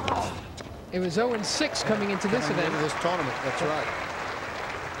 It was 0-6 coming into this event. This tournament, that's right.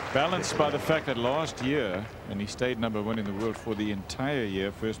 Balanced by the fact that last year, and he stayed #1 in the world for the entire year,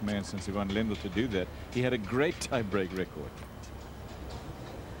 first man since Ivan Lendl to do that, he had a great tiebreak record.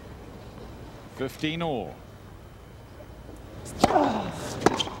 15 all.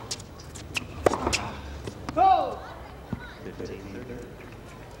 Go!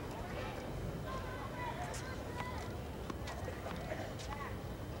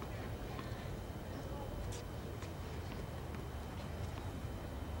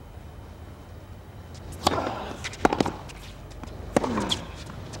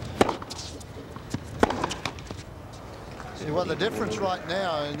 Well, the difference right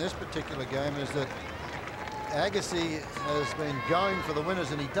now in this particular game is that Agassi has been going for the winners,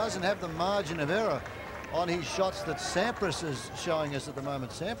 and he doesn't have the margin of error on his shots that Sampras is showing us at the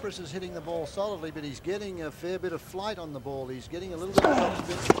moment. Sampras is hitting the ball solidly, but he's getting a fair bit of flight on the ball. He's getting a little bit of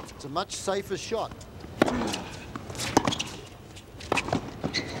topspin. It's a much safer shot.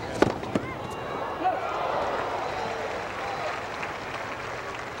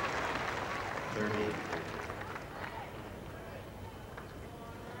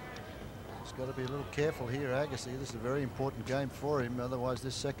 Got to be a little careful here, Agassi. This is a very important game for him. Otherwise,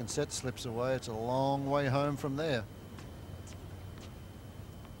 this second set slips away. It's a long way home from there.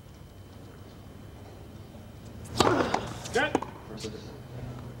 Good.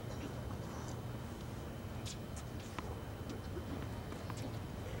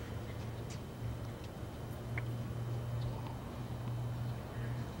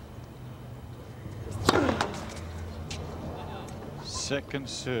 Second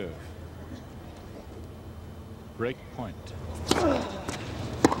serve. Break point.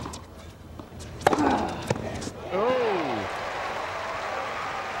 Oh!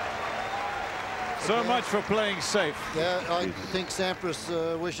 So much for playing safe. Yeah, I think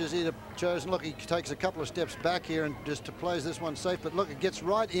Sampras wishes he'd have chosen. Look, he takes a couple of steps back here and just plays this one safe. But look, it gets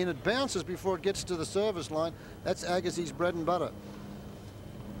right in. It bounces before it gets to the service line. That's Agassi's bread and butter.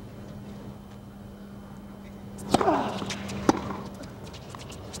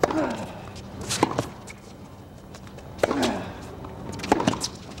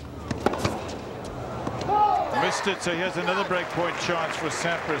 Missed it, so here's another breakpoint chance for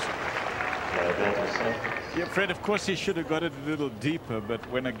Sampras. Yeah, Fred, of course he should have got it a little deeper, but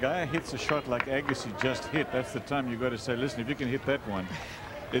when a guy hits a shot like Agassi just hit, that's the time you got to say, listen, if you can hit that one,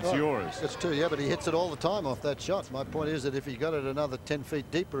 it's yours. That's true, yeah, but he hits it all the time off that shot. My point is that if he got it another 10 feet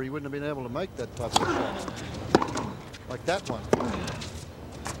deeper, he wouldn't have been able to make that type of shot. Like that one.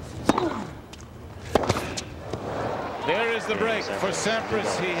 There is the break for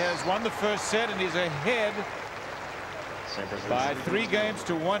Sampras. He has won the first set and he's ahead by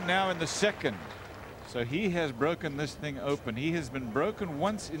 3-1 now in the second. So he has broken this thing open. He has been broken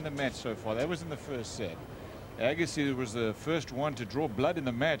once in the match so far. That was in the first set. Agassi was the first one to draw blood in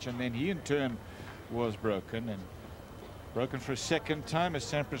the match, and then he in turn was broken, and broken for a second time as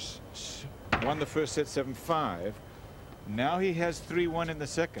Sampras won the first set 7-5. Now he has 3-1 in the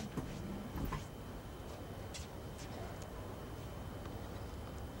second.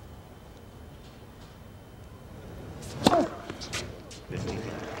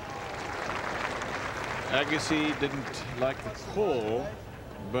 Agassi didn't like the call,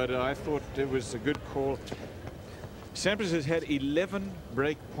 but I thought it was a good call. Sampras has had 11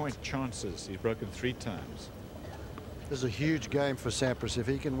 break point chances. He's broken 3 times. This is a huge game for Sampras. If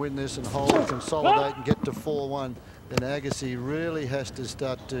he can win this and hold, consolidate, and get to 4-1, then Agassi really has to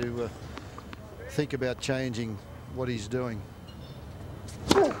start to think about changing what he's doing.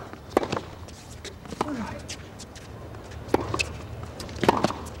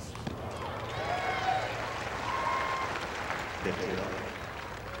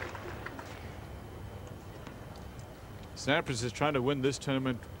 Sampras is trying to win this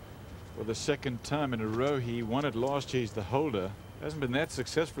tournament for the second time in a row. He won it last year. He's the holder. Hasn't been that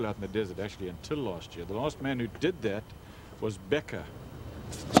successful out in the desert actually until last year. The last man who did that was Becker.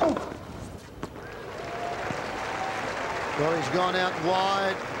 Well, he's gone out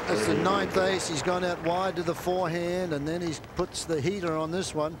wide. That's the 9th ace. He's gone out wide to the forehand, and then he puts the heater on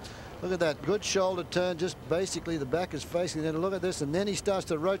this one. Look at that good shoulder turn, just basically the back is facing. Then look at this, and then he starts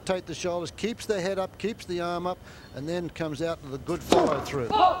to rotate the shoulders, keeps the head up, keeps the arm up, and then comes out with a good follow through.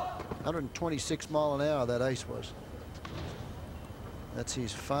 126 mile an hour that ace was. That's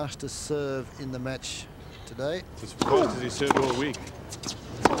his fastest serve in the match today. As fast as he served all week.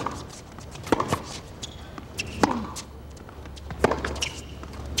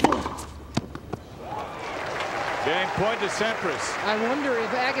 Game point to Sampras. I wonder if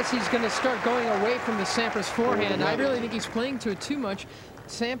Agassi's going to start going away from the Sampras forehand. I really think he's playing to it too much.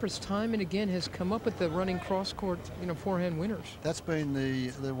 Sampras time and again has come up with the running cross-court, forehand winners. That's been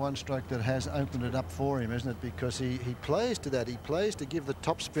the one stroke that has opened it up for him, isn't it? Because he plays to that. He plays to give the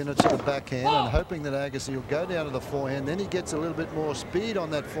top spinner to the backhand and hoping that Agassi will go down to the forehand. Then he gets a little bit more speed on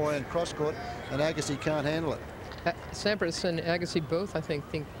that forehand cross-court, and Agassi can't handle it. Sampras and Agassi both, I think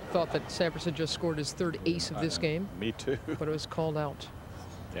thought that Sampras had just scored his 3rd ace of this game. Me too. But it was called out.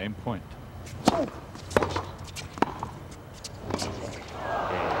 Game point.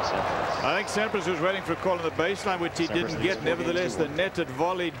 I think Sampras was waiting for a call on the baseline, which he didn't get. Nevertheless, the netted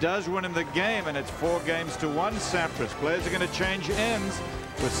volley does win in the game, and it's 4-1 Sampras. Players are going to change ends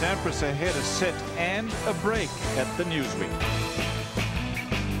with Sampras ahead a set and a break at the Newsweek.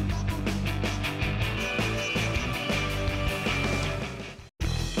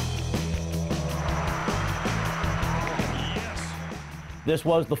 This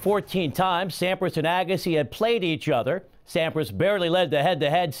was the 14th time Sampras and Agassi had played each other. Sampras barely led the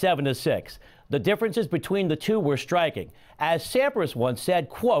head-to-head 7-6. The differences between the two were striking. As Sampras once said,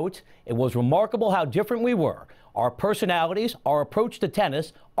 quote, "It was remarkable how different we were. Our personalities, our approach to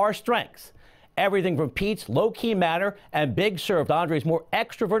tennis, our strengths. Everything from Pete's low-key manner and big serve to Andre's more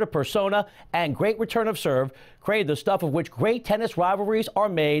extroverted persona and great return of serve created the stuff of which great tennis rivalries are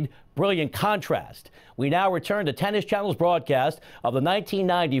made. Brilliant contrast." We now return to Tennis Channel's broadcast of the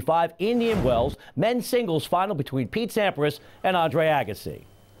 1995 Indian Wells men's singles final between Pete Sampras and Andre Agassi.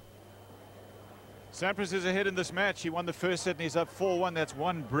 Sampras is ahead in this match. He won the first set and he's up 4-1. That's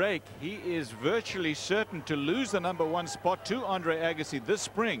one break. He is virtually certain to lose the #1 spot to Andre Agassi this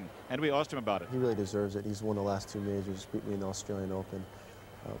spring, and we asked him about it. He really deserves it. He's won the last 2 majors, beat me in the Australian Open.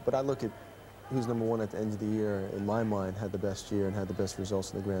 But I look at who's #1 at the end of the year. In my mind, had the best year and had the best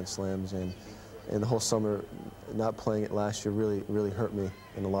results in the Grand Slams, and the whole summer not playing it last year really hurt me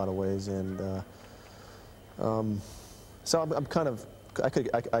in a lot of ways. And so I'm kind of. I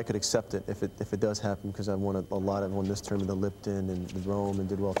could accept it if it does happen, because I won a lot. I won this tournament, the Lipton and Rome, and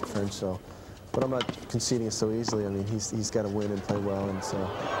did well at the French. So, but I'm not conceding it so easily. I mean, he's got to win and play well, and so we'll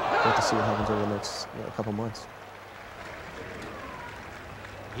have to see what happens over the next couple months.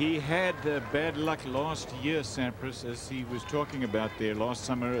 He had bad luck last year, Sampras, as he was talking about there last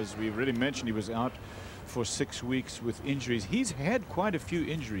summer. As we already mentioned, he was out for 6 weeks with injuries. He's had quite a few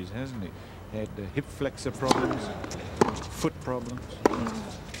injuries, hasn't he? Had hip flexor problems, foot problems.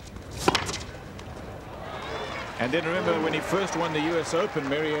 And then remember when he first won the US Open,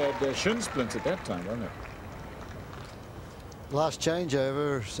 Mary had shin splints at that time, wasn't it? Last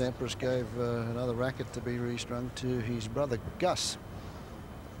changeover, Sampras gave another racket to be restrung to his brother Gus.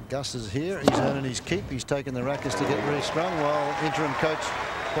 Gus is here. He's earning his keep. He's taken the rackets to get restrung while interim coach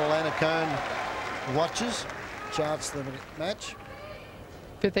Paul Annacone watches, charts the match.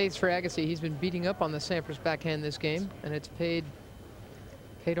 5th ace for Agassi. He's been beating up on the Sampras backhand this game, and it's paid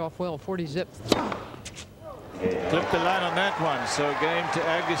off well. 40 zip. Clipped the line on that one. So game to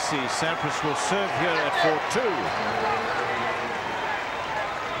Agassi. Sampras will serve here at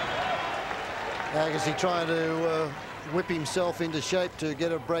 4-2. Agassi trying to whip himself into shape to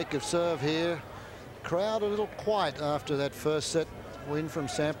get a break of serve here. Crowd a little quiet after that first set win from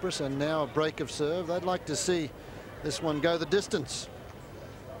Sampras, and now a break of serve. They'd like to see this one go the distance.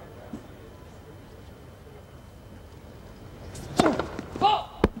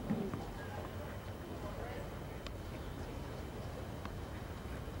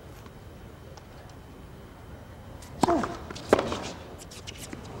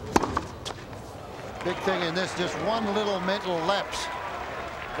 Big thing in this, just one little mental lapse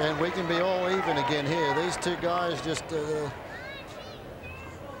and we can be all even again here. These two guys just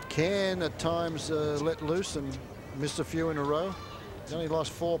can at times let loose and miss a few in a row. He only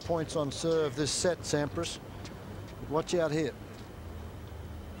lost 4 points on serve this set, Sampras. Watch out here.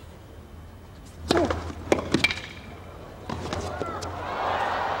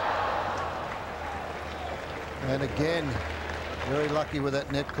 And again, very lucky with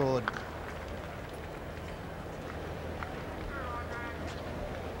that net cord.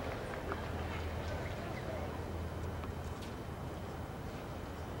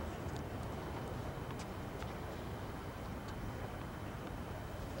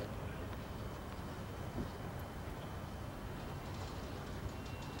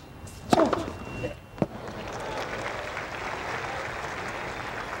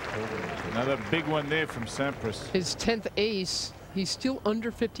 Another big one there from Sampras. His 10th ace. He's still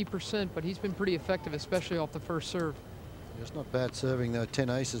under 50%, but he's been pretty effective, especially off the first serve. It's not bad serving though. 10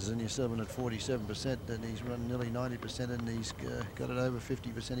 aces and you're serving at 47%, and he's run nearly 90%, and he's got it over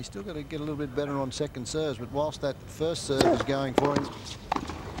 50%. He's still got to get a little bit better on second serves, but whilst that first serve is going for him,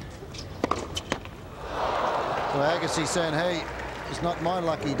 so Agassi saying, hey, it's not my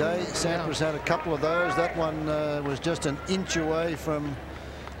lucky day. Sampras had a couple of those. That one was just an inch away from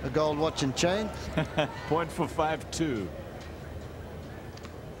a gold watch and chain. Point for 5-2.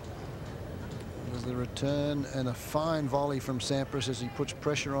 There's the return and a fine volley from Sampras as he puts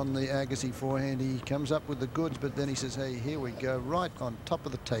pressure on the Agassi forehand. He comes up with the goods, but then he says, hey, here we go, right on top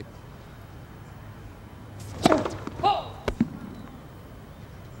of the tape.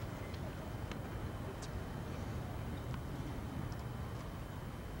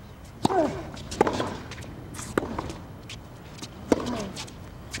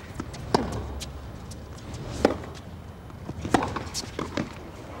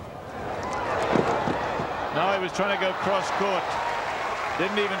 Trying to go cross court.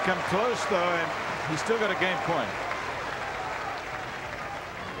 Didn't even come close though, and he still got a game point.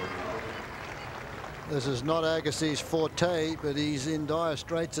 This is not Agassi's forte, but he's in dire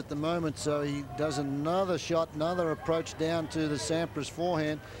straits at the moment, so he does another shot, another approach down to the Sampras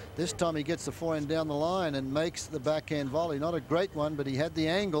forehand. This time he gets the forehand down the line and makes the backhand volley. Not a great one, but he had the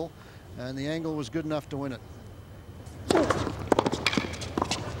angle, and the angle was good enough to win it.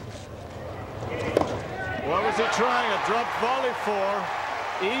 What was he trying? A drop volley for?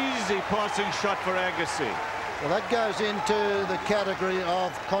 Easy passing shot for Agassi. Well, that goes into the category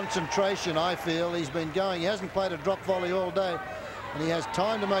of concentration, I feel. He's been going. He hasn't played a drop volley all day, and he has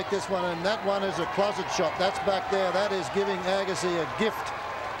time to make this one, and that one is a closet shot. That's back there. That is giving Agassi a gift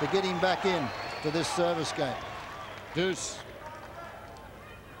to get him back in. to this service game. Deuce.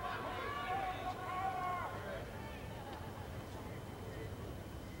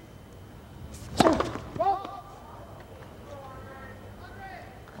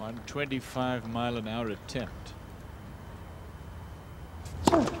 On 25-mile-an-hour attempt.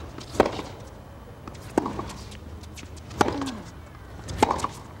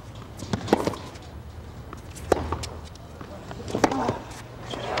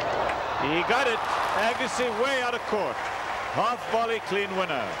 He got it. Agassi way out of court. Half volley, clean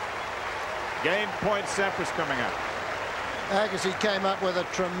winner. Game point, Sampras coming up. Agassi came up with a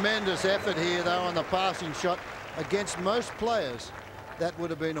tremendous effort here, though, on the passing shot. Against most players, that would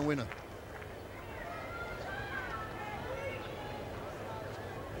have been a winner.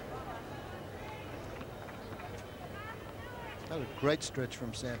 That was a great stretch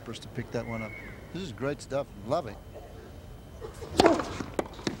from Sampras to pick that one up. This is great stuff. Love it.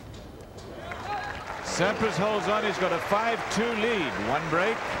 Sampras holds on. He's got a 5-2 lead. One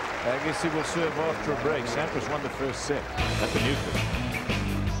break. Agassi will serve after a break. Sampras won the first set at the Newton.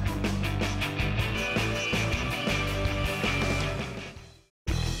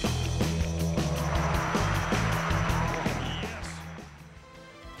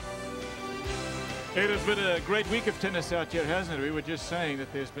 It has been a great week of tennis out here, hasn't it? We were just saying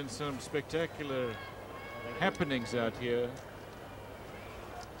that there's been some spectacular happenings out here.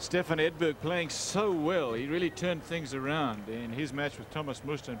 Stefan Edberg playing so well. He really turned things around in his match with Thomas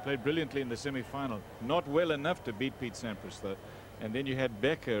Muster and played brilliantly in the semi-final. Not well enough to beat Pete Sampras, though. And then you had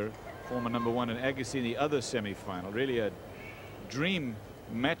Becker, former #1, and Agassi in the other semi-final. Really a dream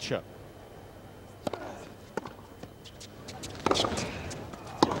matchup.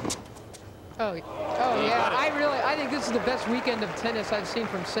 Oh yeah, I think this is the best weekend of tennis I've seen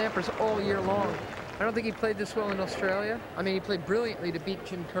from Sampras all year long. I don't think he played this well in Australia. I mean, he played brilliantly to beat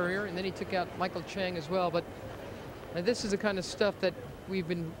Jim Courier, and then he took out Michael Chang as well. But this is the kind of stuff that we've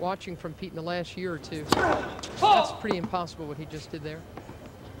been watching from Pete in the last year or two. That's pretty impossible what he just did there.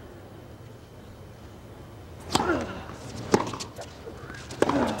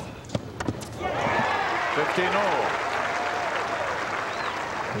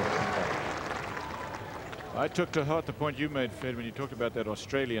 I took to heart the point you made, Fred, when you talked about that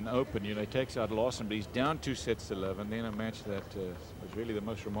Australian Open. You know, he takes out Lawson, but he's down 2 sets to love, and then a match that was really the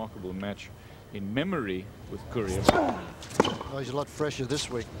most remarkable match in memory with Courier. Oh, he's a lot fresher this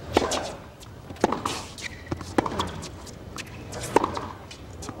week.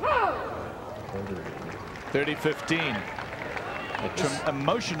 30-15.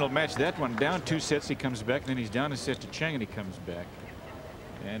 Emotional match, that one. Down 2 sets, he comes back, then he's down a set to Chang, and he comes back.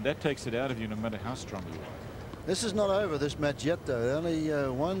 And that takes it out of you no matter how strong you are. This is not over, this match yet, though. Only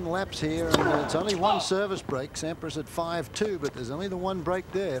one lapse here, and it's only one service break. Sampras at 5-2, but there's only the one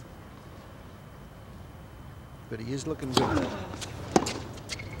break there. But he is looking good.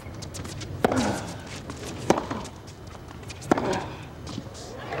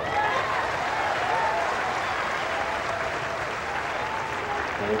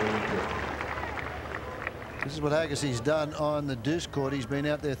 This is what Agassi's done on the deuce court. He's been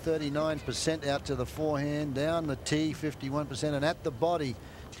out there 39% out to the forehand, down the tee 51%, and at the body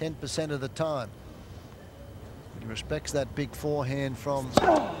 10% of the time. He respects that big forehand from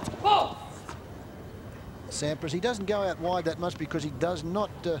Sampras. He doesn't go out wide that much because he does not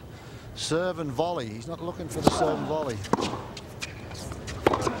serve and volley. He's not looking for the serve and volley.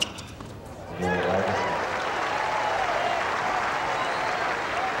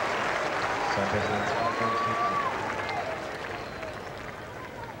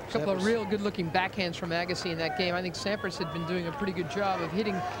 A couple of real good-looking backhands from Agassi in that game. I think Sampras had been doing a pretty good job of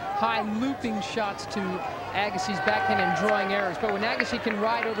hitting high looping shots to Agassi's backhand and drawing errors. But when Agassi can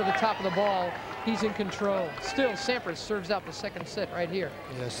ride over the top of the ball, he's in control. Still, Sampras serves out the second set right here.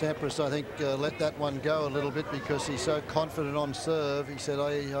 Yeah, Sampras, I think, let that one go a little bit because he's so confident on serve. He said,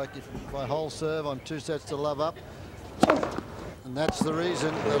 if I hold serve on 2 sets to love up. And that's the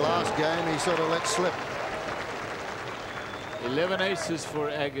reason the last game he sort of let slip. 11 aces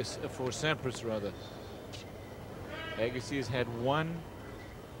for Sampras, rather. Agassi has had 1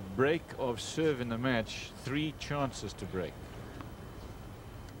 break of serve in the match, 3 chances to break.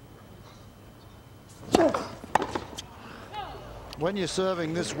 When you're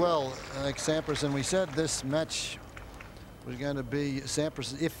serving this well, like Sampras, and we said this match was going to be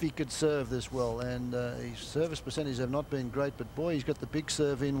Sampras if he could serve this well, and his service percentages have not been great, but boy, he's got the big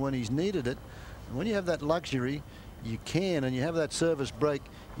serve in when he's needed it. And when you have that luxury, you can, and you have that service break,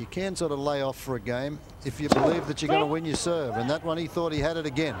 you can sort of lay off for a game if you believe that you're going to win your serve. And that one, he thought he had it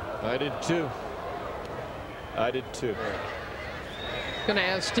again. I did too. I did too. Going to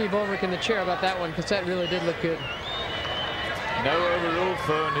ask Steve Ulrich in the chair about that one, because that really did look good. No overall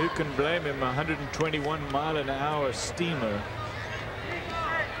phone. Who can blame him? 121-mile-an-hour steamer.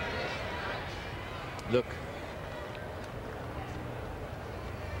 Look.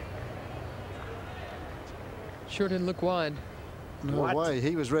 Sure didn't look wide. No way.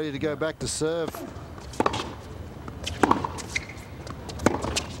 He was ready to go back to serve.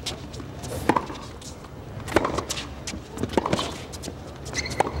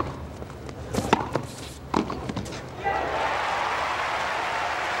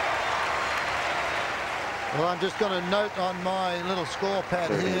 Well, I'm just going to note on my little score pad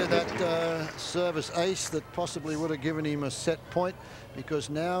here that service ace that possibly would have given him a set point, because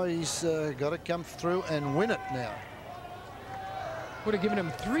now he's got to come through and win it now. Would have given him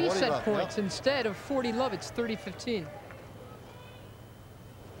 3 set points instead of 40 love. It's 30-15.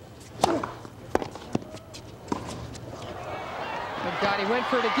 Oh God, he went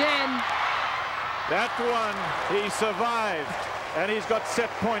for it again. That one, he survived. And he's got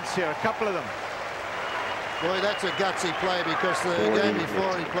set points here, a couple of them. Boy, that's a gutsy play, because the game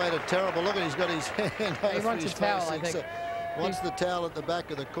before he played a terrible. Look at, he's got his hand over his face. He wants a towel, I think. Wants the towel at the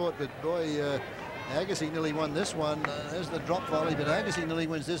back of the court, but boy, Agassi nearly won this one. There's the drop volley, but Agassi nearly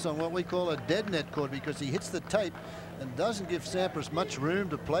wins this on what we call a dead net court, because he hits the tape and doesn't give Sampras much room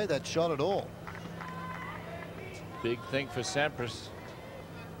to play that shot at all. Big thing for Sampras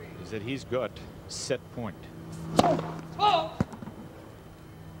is that he's got set point. Oh!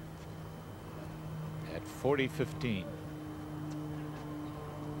 At 40-15.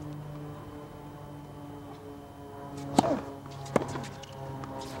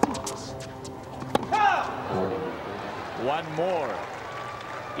 One more.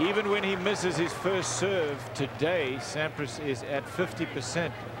 Even when he misses his first serve today, Sampras is at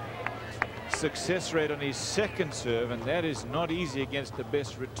 50% success rate on his second serve, and that is not easy against the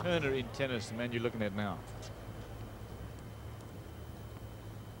best returner in tennis, the man you're looking at now.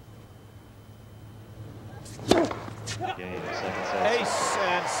 Ace,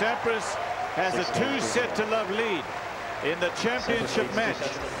 and Sampras has a 2-set-to-love lead in the championship match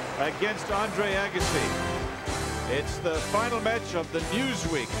against Andre Agassi. It's the final match of the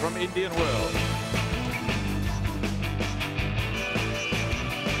Newsweek from Indian World.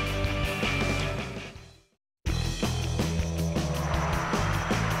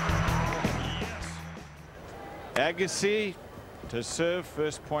 Agassi to serve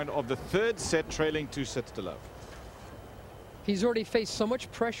first point of the third set, trailing 2-sets-to-love. He's already faced so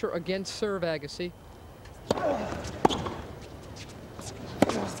much pressure against serve, Agassi.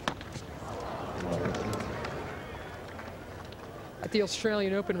 At the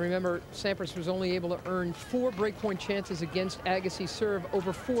Australian Open, remember, Sampras was only able to earn 4 breakpoint chances against Agassi's serve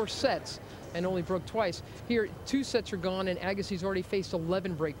over 4 sets and only broke twice. Here, 2 sets are gone, and Agassi's already faced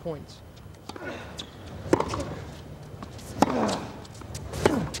 11 breakpoints.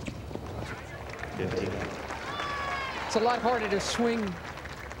 It's a lot harder to swing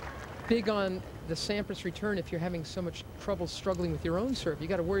big on the Sampras return if you're having so much trouble struggling with your own serve. You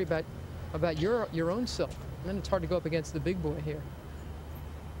got to worry about your own self, and then it's hard to go up against the big boy here.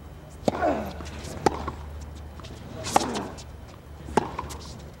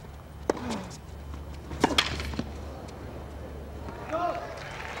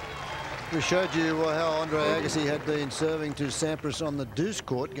 We showed you how Andre Agassi had been serving to Sampras on the deuce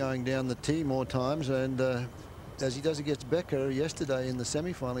court, going down the tee more times, and as he does against Becker yesterday in the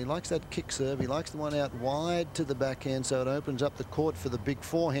semi-final, he likes that kick serve. He likes the one out wide to the backhand, so it opens up the court for the big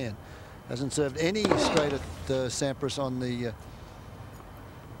forehand. Hasn't served any straight at Sampras on the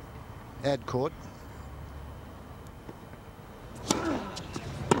ad court.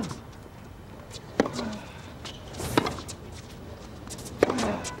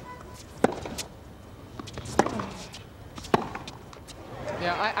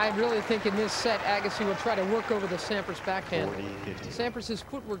 I really think in this set, Agassi will try to work over the Sampras backhand. Sampras's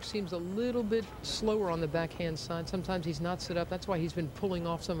footwork seems a little bit slower on the backhand side. Sometimes he's not set up. That's why he's been pulling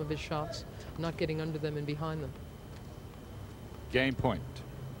off some of his shots, not getting under them and behind them. Game point.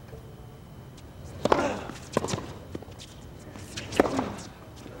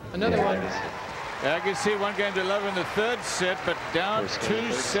 Another one. Agassi 1-game-to-love in the third set, but down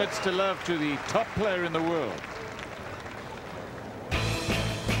 2-sets-to-love to the top player in the world.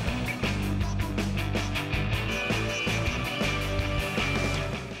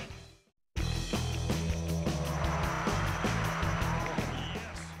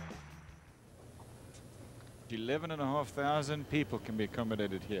 $11,500 people can be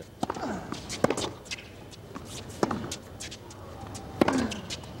accommodated here.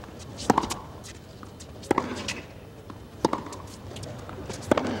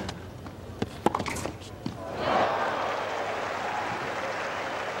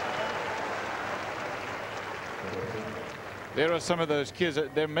 There are some of those kids.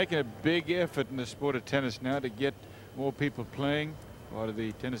 They're making a big effort in the sport of tennis now to get more people playing. Part of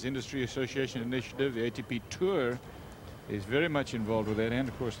the Tennis Industry Association initiative, the ATP Tour is very much involved with that, and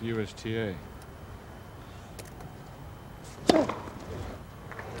of course the USTA.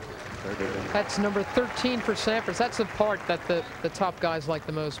 That's number 13 for Sampras. That's the part that the top guys like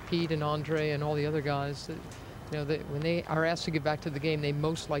the most, Pete and Andre and all the other guys. You know, when they are asked to give back to the game, they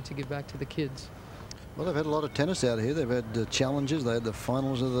most like to give back to the kids. Well, they've had a lot of tennis out here. They've had challenges. They had the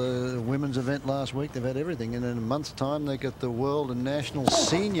finals of the women's event last week. They've had everything. And in a month's time, they get the world and national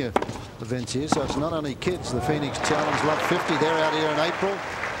senior events here. So it's not only kids. The Phoenix Challenge Love 50, they're out here in April.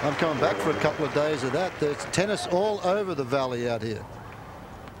 I'm coming back for a couple of days of that. There's tennis all over the valley out here.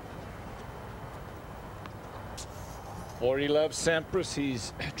 Ori loves Sampras.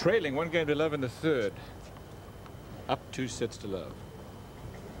 He's trailing 1-0 in the third. Up 2 sets to love.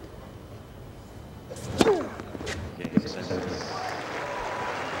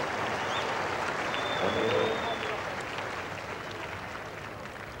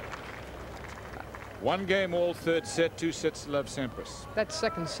 One game all third set, 2 sets to love Sampras. That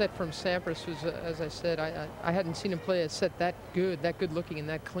second set from Sampras was, as I said, I hadn't seen him play a set that good looking and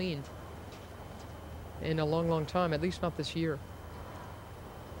that clean in a long time, at least not this year.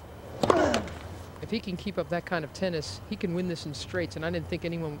 If he can keep up that kind of tennis, he can win this in straights, and I didn't think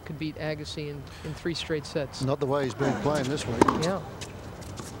anyone could beat Agassi in 3 straight sets. Not the way he's been playing this week. Yeah.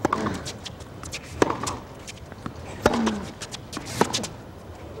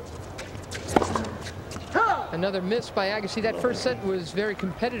 Another miss by Agassi. That first set was very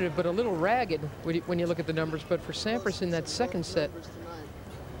competitive, but a little ragged when you look at the numbers. But for Sampras in that second set,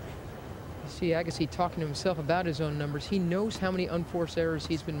 you see Agassi talking to himself about his own numbers. He knows how many unforced errors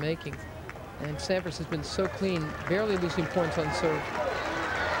he's been making. And Sampras has been so clean, barely losing points on serve.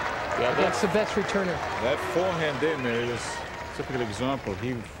 Yeah, that's the best returner. That forehand there, Mary, is a typical example.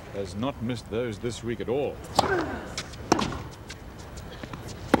 He has not missed those this week at all.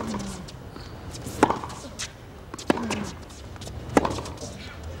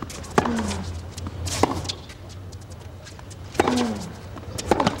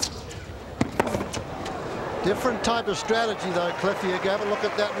 Different type of strategy, though, Cliff. You have a look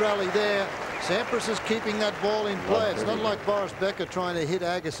at that rally there. Sampras is keeping that ball in play. It's not like Boris Becker trying to hit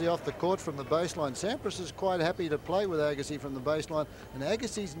Agassi off the court from the baseline. Sampras is quite happy to play with Agassi from the baseline, and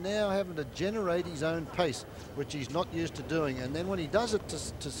Agassi's now having to generate his own pace, which he's not used to doing. And then when he does it to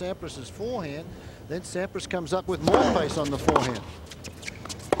Sampras's forehand, then Sampras comes up with more pace on the forehand.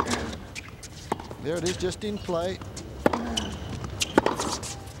 There it is, just in play.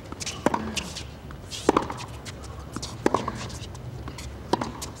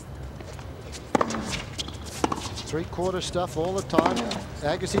 Three-quarter stuff all the time.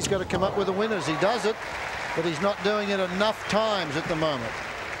 Agassi's got to come up with the winners. He does it, but he's not doing it enough times at the moment.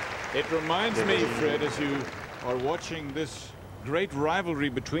 It reminds me, Fred, as you are watching this great rivalry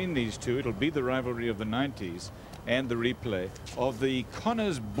between these two, it'll be the rivalry of the 90s and the replay of the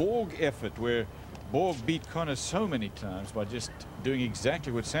Connors-Borg effort, where Borg beat Connors so many times by just doing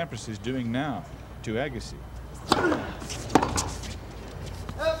exactly what Sampras is doing now to Agassi.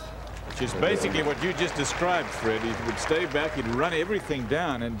 Which is basically what you just described, Fred. He would stay back, he'd run everything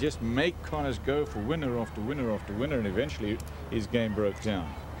down and just make Connors go for winner after winner after winner, and eventually his game broke down.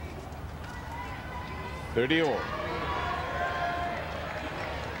 30 all.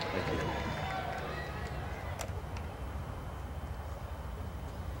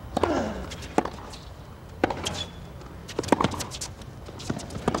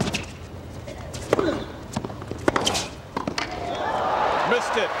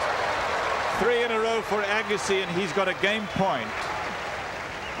 Missed it. 3 in a row for Agassi, and he's got a game point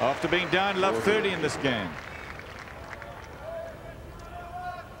after being down love 30 in this game.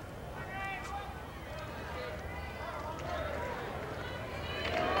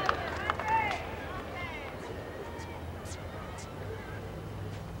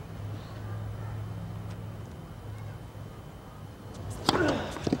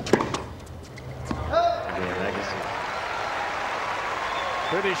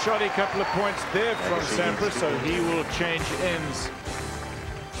 Pretty shoddy couple of points there from Sampras, so he will change ends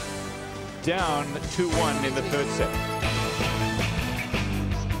down 2-1 in the third set.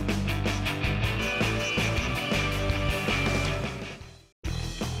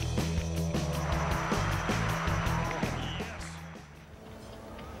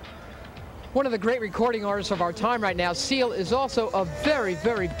 One of the great recording artists of our time right now, Seal, is also a very,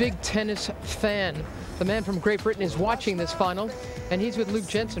 very big tennis fan. The man from Great Britain is watching this final, and he's with Luke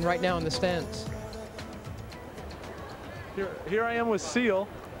Jensen right now in the stands. Here I am with Seal.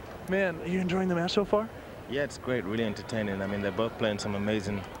 Man, are you enjoying the match so far? Yeah, it's great, really entertaining. I mean, they're both playing some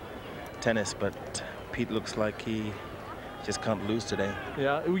amazing tennis, but Pete looks like he just can't lose today.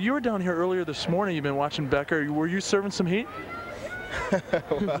 Yeah, you were down here earlier this morning. You've been watching Becker. Were you serving some heat?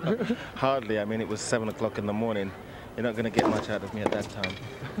 Well, hardly. I mean, it was 7 o'clock in the morning. You're not going to get much out of me at that time.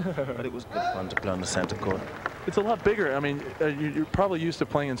 But it was good fun to play on the center court. It's a lot bigger. I mean, you're probably used to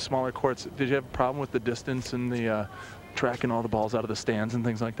playing in smaller courts. Did you have a problem with the distance and the tracking all the balls out of the stands and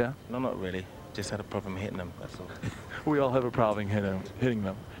things like that? No, not really. Just had a problem hitting them, that's all. We all have a problem hitting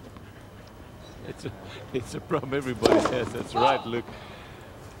them. It's a problem everybody has. That's right, Luke.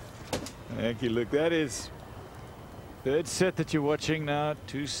 Thank you, Luke. That is third set that you're watching now.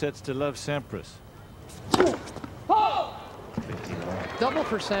 2 sets to love, Sampras. Double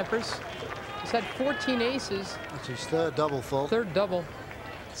for Sampras. He's had 14 aces. That's his third double fault. Third double.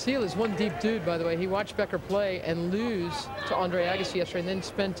 Seal is one deep dude, by the way. He watched Becker play and lose to Andre Agassi yesterday, and then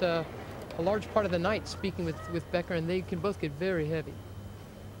spent a large part of the night speaking with Becker, and they can both get very heavy.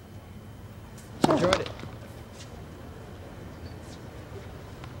 Enjoyed it.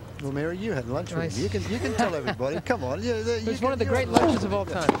 Well, Mary, you had lunch with him. You can tell everybody. Come on. It was one of the great lunches of all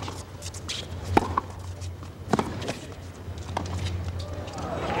time.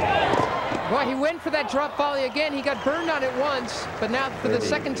 Well, he went for that drop volley again. He got burned on it once, but now for the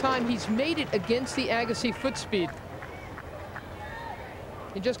second time, he's made it against the Agassi foot speed.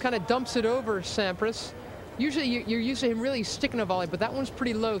 He just kind of dumps it over Sampras. Usually you're used to him really sticking a volley, but that one's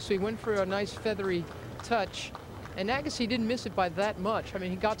pretty low, so he went for a nice feathery touch. And Agassi didn't miss it by that much. I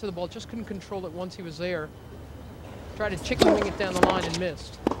mean, he got to the ball, just couldn't control it once he was there. Tried to chicken wing it down the line and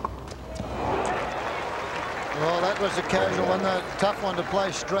missed. Well, that was a casual one, a tough one to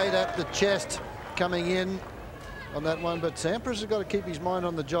play straight at the chest coming in on that one. But Sampras has got to keep his mind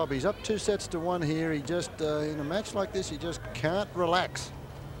on the job. He's up 2 sets to 1 here. He just, in a match like this, he just can't relax.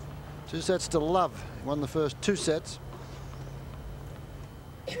 2 sets to love. He won the first 2 sets.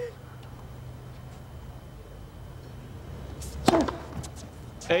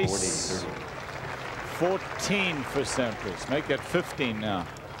 Ace 14 for Sampras. Make it 15 now.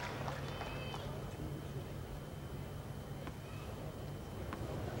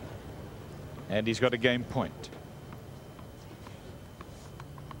 And he's got a game point.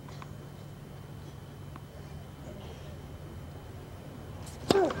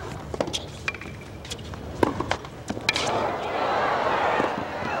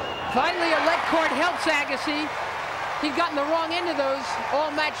 Finally, a leg court helps Agassi. He'd gotten the wrong end of those all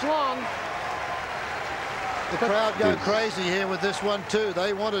match long. The crowd go crazy here with this one too.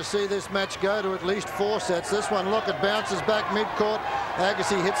 They want to see this match go to at least 4 sets. This one, look, it bounces back mid-court.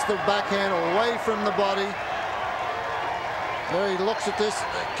 Agassi hits the backhand away from the body. There he looks at this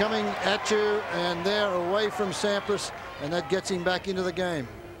coming at you, and there away from Sampras, and that gets him back into the game.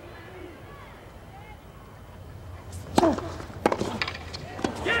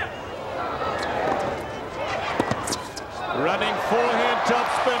 Running forehand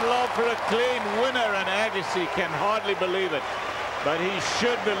topspin lob for a clean winner, and Agassi can hardly believe it. But he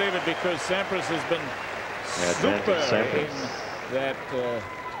should believe it because Sampras has been super in that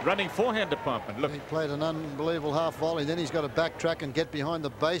running forehand department. Look, he played an unbelievable half volley. Then he's got to backtrack and get behind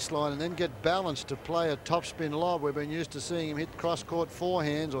the baseline and then get balanced to play a topspin lob. We've been used to seeing him hit cross-court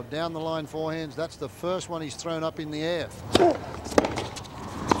forehands or down the line forehands. That's the first one he's thrown up in the air.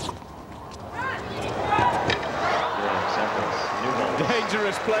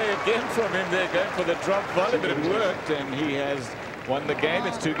 Dangerous play again from him there, going for the drop volley, but it worked, and he has won the game.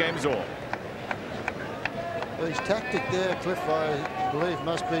 It's 2 games all. Well, his tactic there, Cliff, I believe,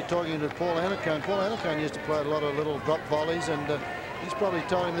 must be talking to Paul Annacone. Paul Annacone used to play a lot of little drop volleys, and he's probably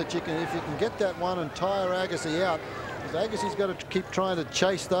told him that if you can get that one and tire Agassi out, Agassi's got to keep trying to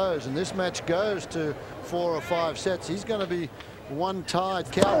chase those, and this match goes to 4 or 5 sets. He's going to be one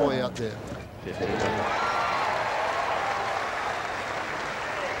tied cowboy out there.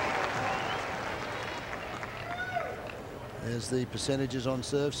 There's the percentages on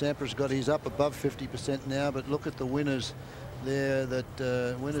serve. Sampras got his up above 50% now, but look at the winners there,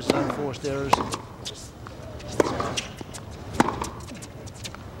 that winners and unforced errors.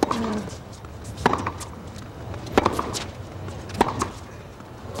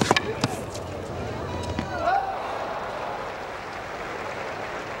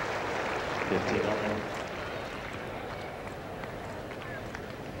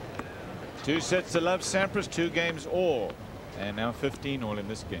 Two sets to love, Sampras, 2 games all. And now 15 all in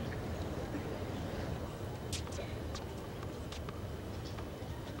this game.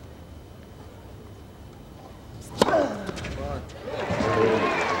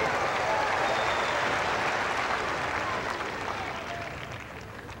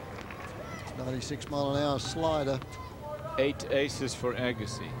 26-mile-an-hour slider. 8 aces for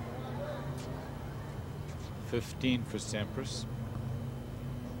Agassi. 15 for Sampras.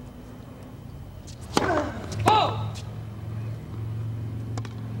 Oh!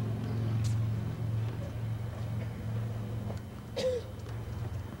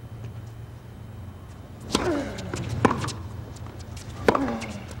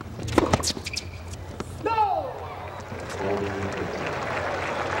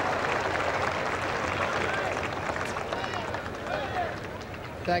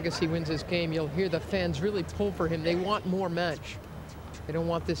 If Agassi wins this game, you'll hear the fans really pull for him. They want more match. They don't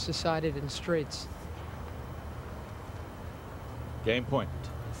want this decided in straights. Game point.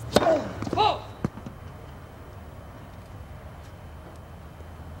 Oh!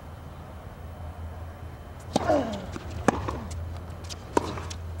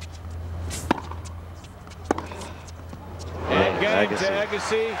 And game to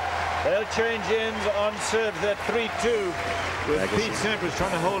Agassi. They'll change ends on serve. That 3-2 with Pete Sampras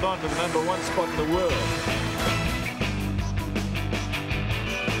trying to hold on to the #1 spot in the world.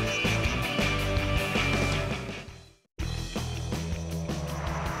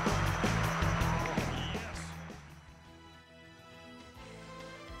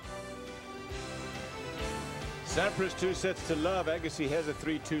 Sampras 2 sets to love. Agassi has a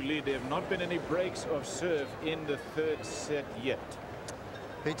 3-2 lead. There have not been any breaks of serve in the third set yet.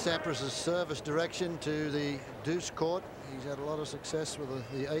 Pete Sampras' service direction to the deuce court. He's had a lot of success with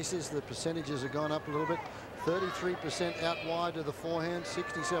the aces. The percentages have gone up a little bit. 33% out wide to the forehand,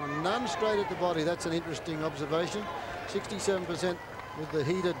 67. None straight at the body. That's an interesting observation. 67% with the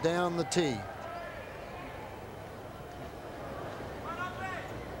heater down the tee.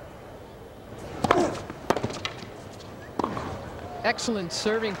 Excellent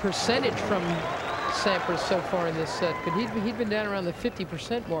serving percentage from Sampras so far in this set, but he'd been down around the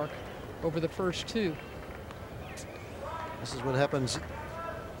 50% mark over the first two. This is what happens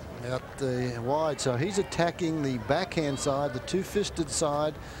out the wide. So he's attacking the backhand side, the two-fisted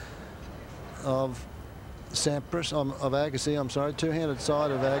side of Sampras, of Agassi. I'm sorry, two-handed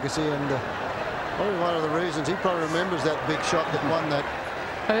side of Agassi, and probably one of the reasons he probably remembers that big shot that won that.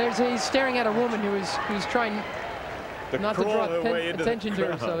 He's staring at a woman who's trying not to draw attention to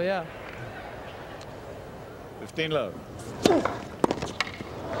her. So yeah. 15 low.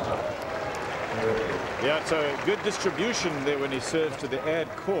 Yeah, so good distribution there when he serves to the ad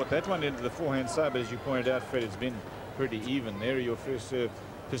court. That one into the forehand side, but as you pointed out, Fred, it's been pretty even. There are your first serve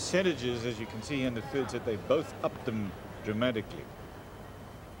percentages, as you can see in the third set. They both upped them dramatically.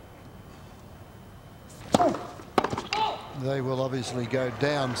 They will obviously go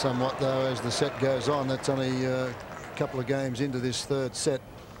down somewhat, though, as the set goes on. That's only a couple of games into this third set.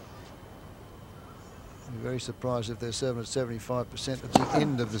 I'm very surprised if they're serving at 75% at the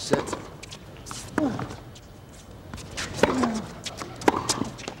end of the set.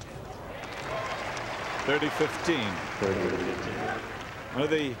 One of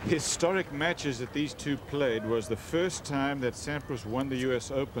the historic matches that these two played was the first time that Sampras won the US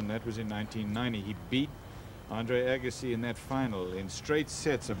Open. That was in 1990. He beat Andre Agassi in that final in straight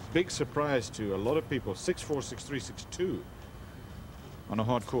sets. A big surprise to a lot of people. 6-4, 6-3, 6-2 on a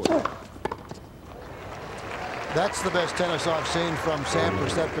hard court. That's the best tennis I've seen from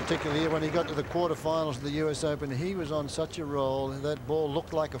Sampras that particular year. When he got to the quarterfinals of the US Open, he was on such a roll. That ball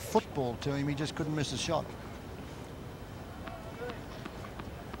looked like a football to him. He just couldn't miss a shot.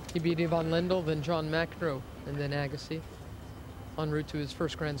 He beat Ivan Lendl, then John McEnroe, and then Agassi, en route to his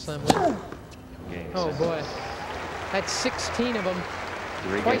first Grand Slam win. Oh boy, that's 16 of them,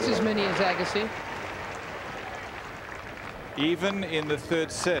 twice as many as Agassi. Even in the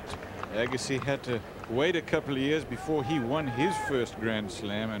third set, Agassi had to wait a couple of years before he won his first Grand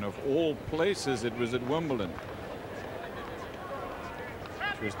Slam, and of all places it was at Wimbledon,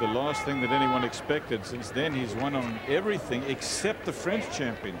 which was the last thing that anyone expected. Since then he's won on everything except the French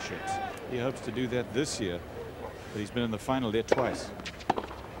Championships. He hopes to do that this year, but he's been in the final there twice.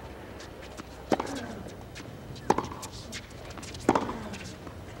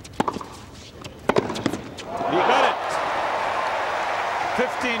 He got it.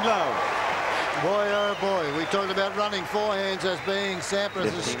 15 low. Boy, oh boy, we talked about running forehands as being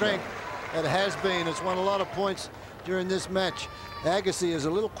Sampras' strength. It has been. It's won a lot of points during this match. Agassi is a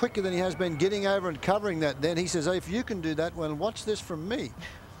little quicker than he has been getting over and covering that. Then he says, hey, if you can do that, well, watch this from me.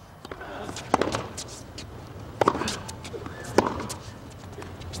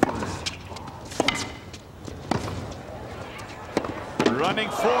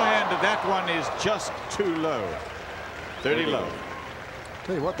 Running forehand, that one is just too low. 30 low.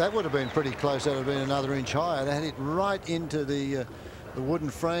 Tell you what, that would have been pretty close. That would have been another inch higher. That hit right into the the wooden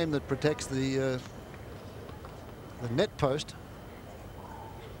frame that protects the net post.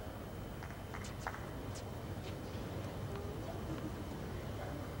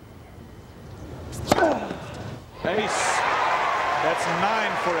 Ace. That's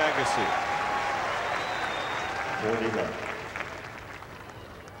 9 for Agassi. 41.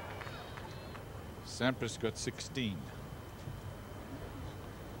 Sampras got 16.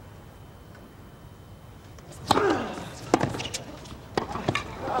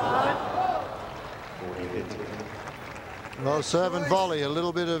 Well, serve and volley, a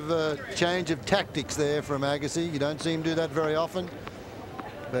little bit of change of tactics there from Agassi. You don't see him do that very often.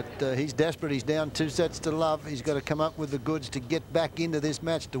 But he's desperate. He's down 2 sets to love. He's got to come up with the goods to get back into this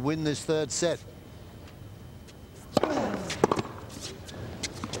match to win this 3rd set.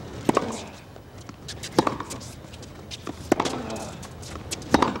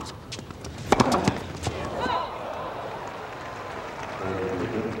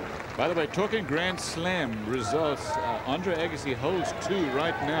 By the way, talking Grand Slam results, Andre Agassi holds 2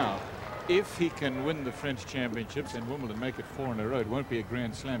 right now. If he can win the French Championships and Wimbledon, make it 4 in a row, it won't be a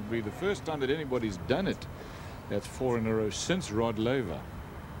Grand Slam. It'll be the first time that anybody's done it. That's 4 in a row since Rod Laver.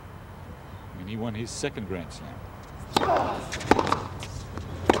 And he won his 2nd Grand Slam.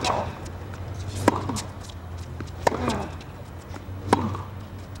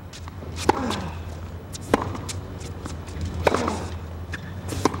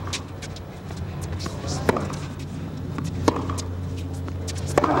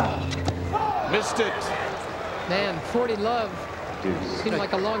 Missed it. Man, 40 love. Seemed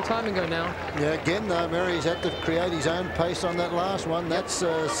like a long time ago now. Yeah, again, though, Murray's had to create his own pace on that last one. That's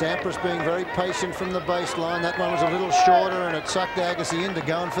Sampras being very patient from the baseline. That one was a little shorter, and it sucked Agassi into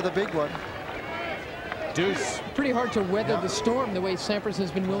going for the big one. Deuce. Pretty hard to weather the storm the way Sampras has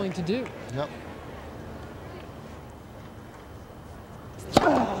been willing to do. Yep.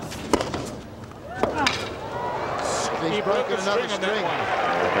 He's broken another string.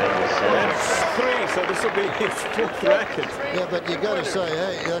 That's 3, so this will be his 4th racket. Yeah, but you got to say,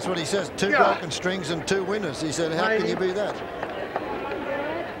 hey, that's what he says, 2 broken strings and 2 winners. He said, how can you be that?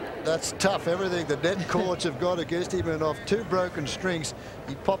 That's tough. Everything the net courts have got against him, and off 2 broken strings,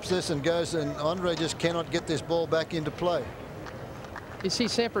 he pops this and goes, and Andre just cannot get this ball back into play. You see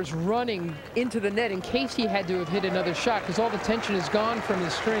Sampras running into the net in case he had to have hit another shot, because all the tension is gone from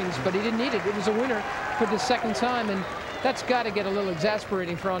his strings, but he didn't need it. It was a winner for the 2nd time, and that's got to get a little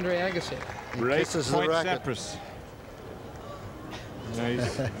exasperating for Andre Agassi. Break point Sampras.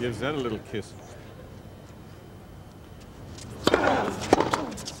 Nice. Gives that a little kiss.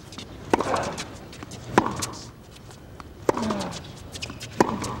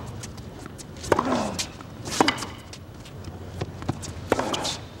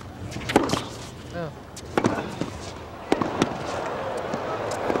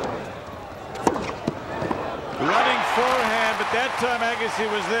 That time Agassi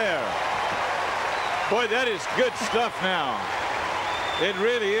was there. Boy, that is good stuff now. It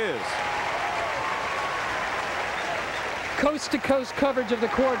really is. Coast-to-coast coverage of the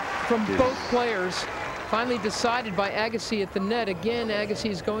court from both players. Finally decided by Agassi at the net. Again, Agassi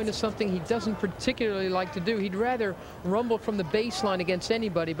is going to something he doesn't particularly like to do. He'd rather rumble from the baseline against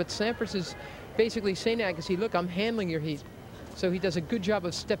anybody, but Sampras is basically saying to Agassi, look, I'm handling your heat. So he does a good job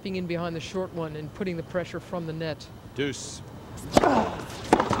of stepping in behind the short one and putting the pressure from the net. Deuce.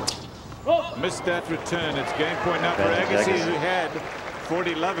 Missed that return. It's game point now for Agassi, who had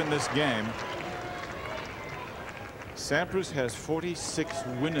 40 love in this game. Sampras has 46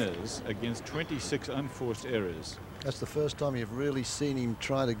 winners against 26 unforced errors. That's the first time you've really seen him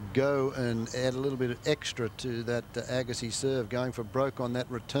try to go and add a little bit of extra to that Agassi serve, going for broke on that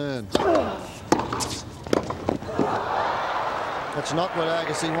return. That's not what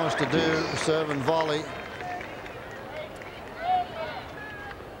Agassi wants to do, serve and volley.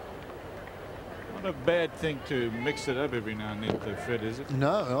 Not a bad thing to mix it up every now and then, though, Fred, is it?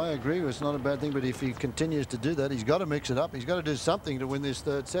 No, I agree. It's not a bad thing, but if he continues to do that, he's got to mix it up. He's got to do something to win this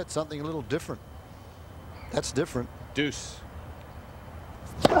 3rd set, something a little different. That's different. Deuce.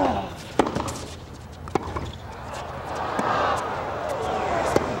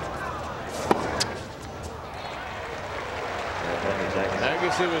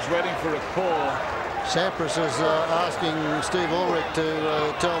 Agassi was waiting for a call. Sampras is asking Steve Ulrich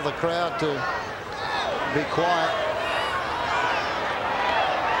to tell the crowd to be quiet.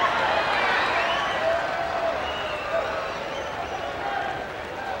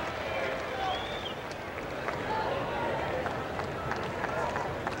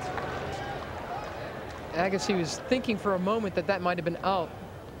 Agassi was thinking for a moment that might have been out,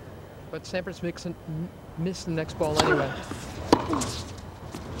 but Sampras missed the next ball anyway.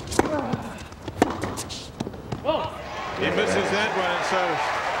 He misses that one, and so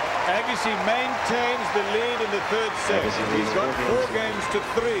Agassi maintains the lead in the third set. He's got 4 games to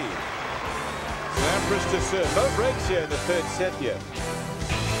 3. Sampras to serve. No breaks here in the third set here.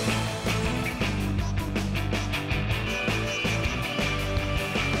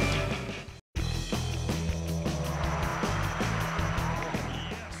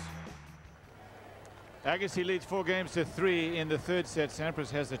 Agassi leads 4 games to 3 in the third set.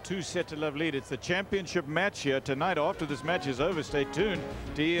 Sampras has a 2-set-to-love lead. It's the championship match here tonight. After this match is over, stay tuned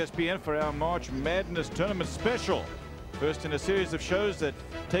to ESPN for our March Madness Tournament special. First in a series of shows that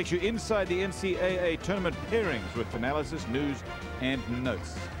takes you inside the NCAA tournament pairings with analysis, news, and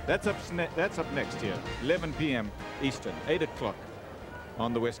notes. That's up next here, 11 p.m. Eastern, 8 o'clock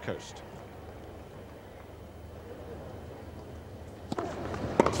on the West Coast.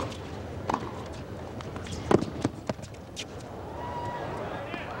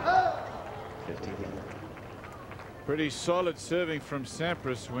 Pretty solid serving from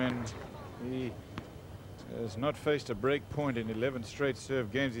Sampras when he has not faced a break point in 11 straight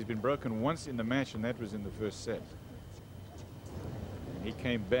serve games. He's been broken once in the match, and that was in the first set. And he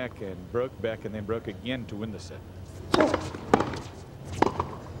came back and then broke again to win the set.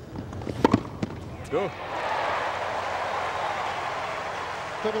 Go.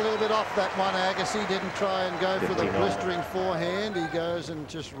 Took a little bit off that one. Agassi didn't try and go for the blistering forehand. He goes and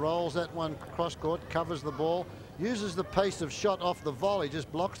just rolls that one cross court, covers the ball, uses the pace of shot off the volley,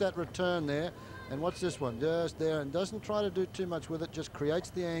 just blocks that return there. And what's this one? Just there, and doesn't try to do too much with it, just creates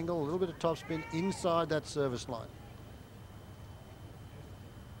the angle, a little bit of topspin inside that service line.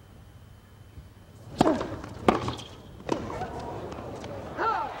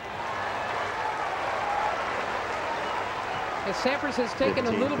 Sampras has taken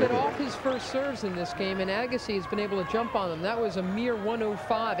a little bit off his first serves in this game, and Agassi has been able to jump on them. That was a mere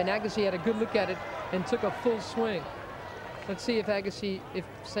 105, and Agassi had a good look at it and took a full swing. Let's see if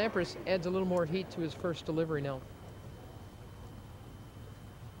Sampras adds a little more heat to his first delivery now.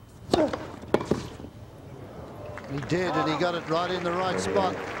 He did, and he got it right in the right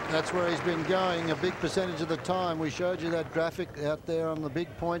spot. That's where he's been going a big percentage of the time. We showed you that graphic out there on the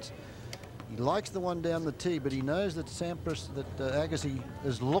big points. He likes the one down the tee, but he knows that Agassi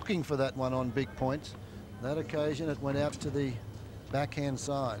is looking for that one on big points. That occasion, it went out to the backhand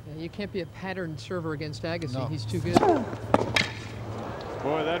side. Yeah, you can't be a pattern server against Agassi. No. He's too good.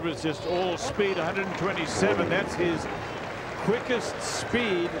 Boy, that was just all speed, 127. That's his quickest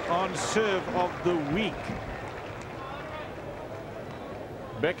speed on serve of the week.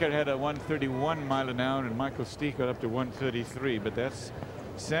 Becker had a 131 mile an hour, and Michael Steek got up to 133, but that's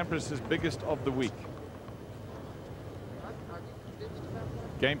Sampras' biggest of the week.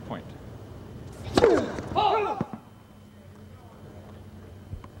 Game point.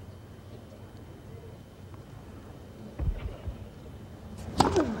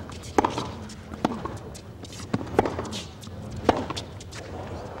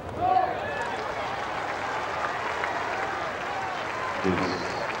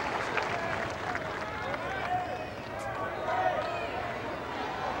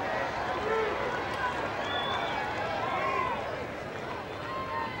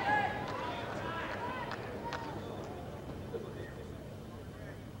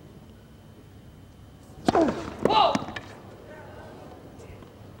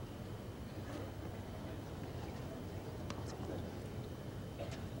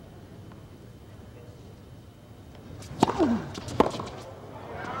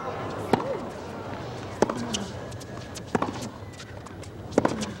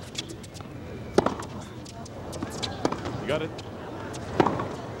 Got it.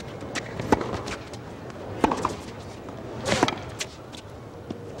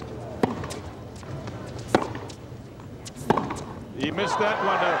 He missed that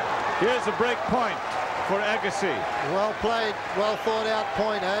one. Here's a break point for Agassi. Well played, well thought out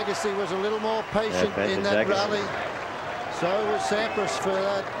point. Agassi was a little more patient in that rally. So was Sampras for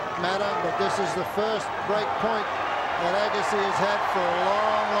that matter, but this is the first break point that Agassi has had for a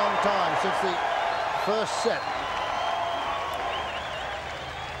long, long time, since the first set.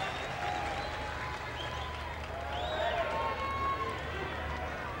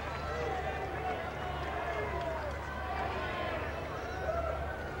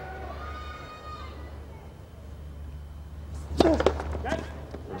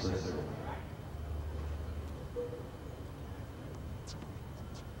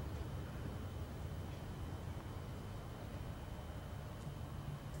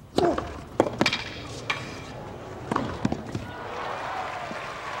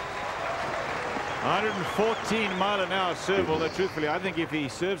 114-mile-an-hour serve, although truthfully I think if he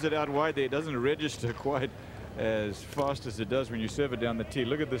serves it out wide there, it doesn't register quite as fast as it does when you serve it down the tee.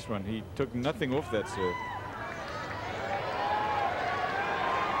 Look at this one. He took nothing off that serve.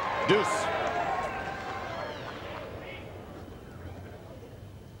 Deuce.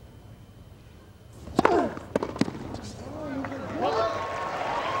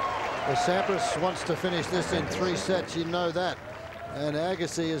 Well, Sampras wants to finish this in 3 sets, you know that. And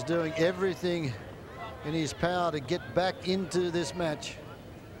Agassi is doing everything in his power to get back into this match.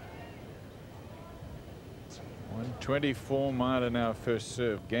 124-mile-an-hour first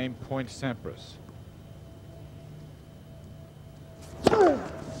serve. Game point, Sampras. Game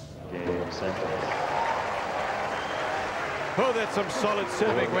Sampras. Oh, that's some solid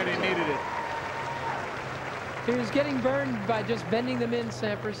serving when he needed it. He was getting burned by just bending them in,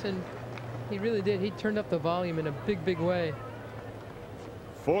 Sampras, and he really did. He turned up the volume in a big, big way.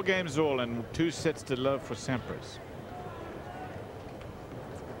 4 games all and 2 sets to love for Sampras.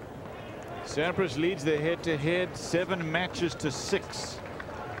 Sampras leads the head-to-head 7 matches to 6.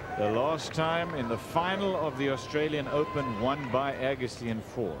 The last time in the final of the Australian Open, won by Agassi in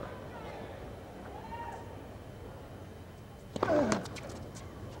 4.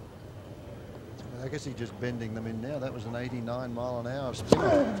 Agassi just bending them in now. That was an 89-mile-an-hour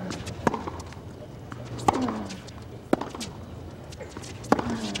spin.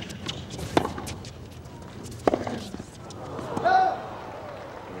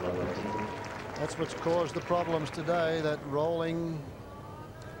 That's what's caused the problems today, that rolling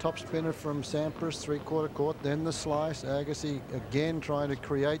top spinner from Sampras, 3/4 court, then the slice. Agassi again trying to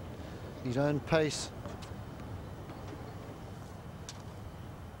create his own pace.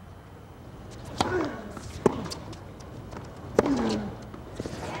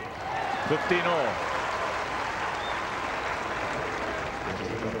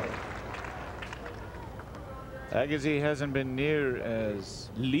 Agassi hasn't been near as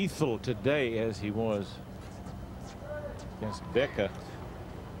lethal today as he was against Becker.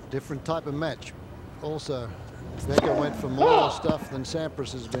 Different type of match. Also, Becker went for more stuff than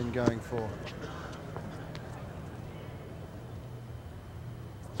Sampras has been going for.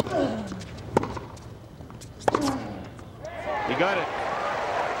 He got it.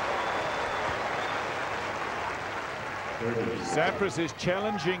 Sampras is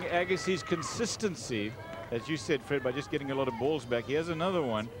challenging Agassi's consistency, as you said, Fred, by just getting a lot of balls back. He has another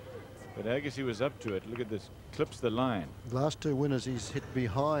one, but Agassi was up to it. Look at this, clips the line. Last 2 winners he's hit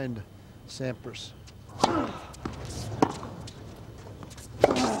behind Sampras.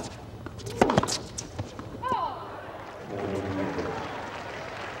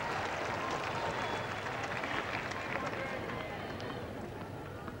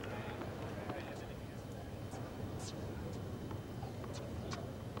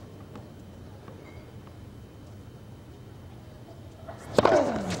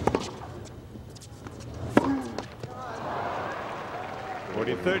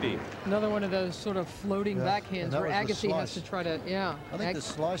 Another one of those sort of floating backhands where Agassi has to try to, I think the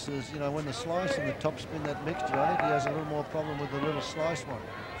slices, you know, when the slice and the topspin, that mixture, I think he has a little more problem with the little slice one.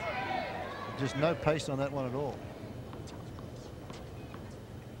 Just no pace on that one at all.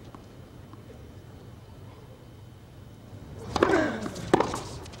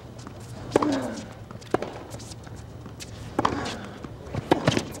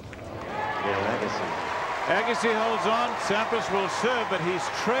 Agassi holds on. Sampras will serve, but he's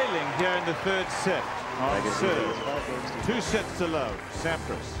trailing here in the 3rd set. On serve. 2 sets to love.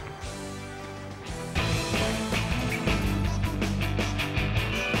 Sampras.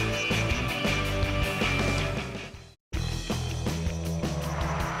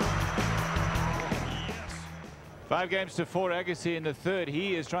 Five games to 4. Agassi in the 3rd.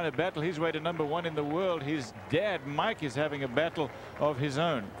 He is trying to battle his way to #1 in the world. His dad, Mike, is having a battle of his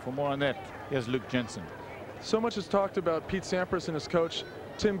own. For more on that, here's Luke Jensen. So much is talked about Pete Sampras and his coach,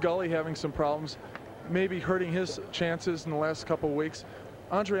 Tim Gully, having some problems, maybe hurting his chances in the last couple of weeks.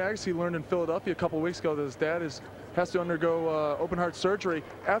 Andre Agassi learned in Philadelphia a couple of weeks ago that his dad has to undergo open heart surgery.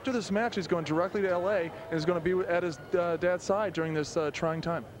 After this match, he's going directly to LA and is going to be at his dad's side during this trying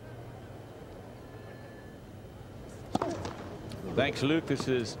time. Thanks, Luke. This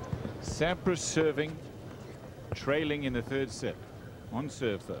is Sampras serving, trailing in the 3rd set. On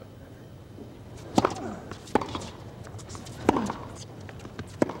serve, though.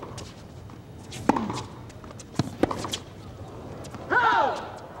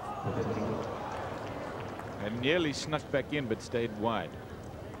 And nearly snuck back in, but stayed wide.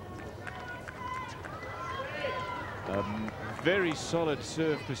 A very solid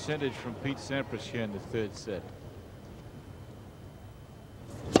serve percentage from Pete Sampras here in the 3rd set.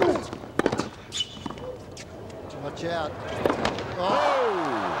 watch out.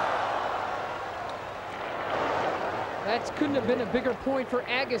 That couldn't have been a bigger point for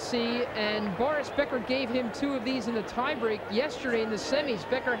Agassi, and Boris Becker gave him 2 of these in the tiebreak yesterday in the semis.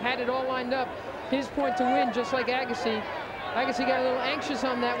 Becker had it all lined up, his point to win, just like Agassi. Agassi got a little anxious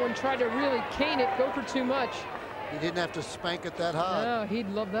on that one, tried to really cane it, go for too much. He didn't have to spank it that hard. No, he'd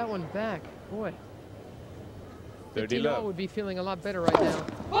love that one back. Boy. 30 15-all would be feeling a lot better right now.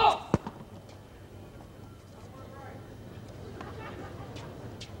 Oh!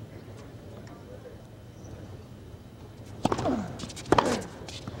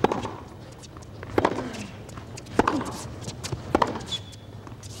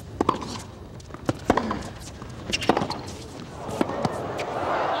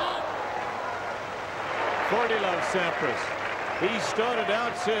 Sampras. He started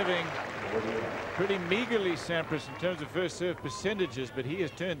out serving pretty meagerly, Sampras, in terms of first serve percentages, but he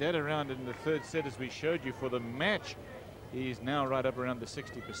has turned that around in the 3rd set, as we showed you for the match. He's now right up around the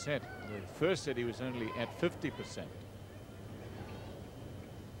 60%. The first set he was only at 50%.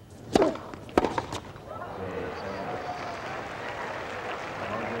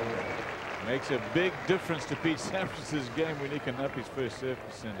 Makes a big difference to Pete Sampras' game when he can up his first serve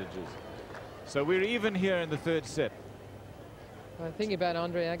percentages. So we're even here in the 3rd set. Thinking about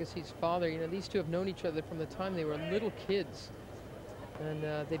Andre Agassi's father, you know, these two have known each other from the time they were little kids. And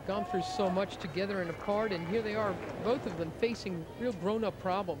they've gone through so much together and apart, and here they are, both of them facing real grown-up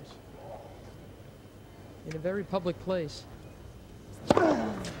problems in a very public place. I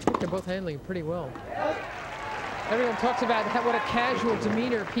think they're both handling it pretty well. Everyone talks about what a casual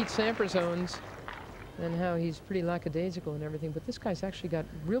demeanor Pete Sampras owns, and how he's pretty lackadaisical and everything, but this guy's actually got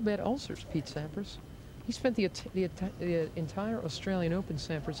real bad ulcers, Pete Sampras. He spent the entire Australian Open,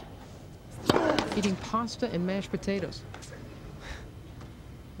 Sampras, eating pasta and mashed potatoes.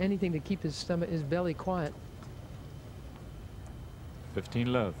 Anything to keep his belly quiet.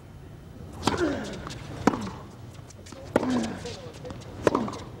 15 love.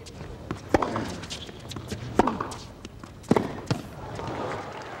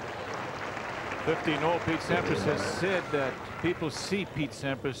 All Pete Sampras has said that people see Pete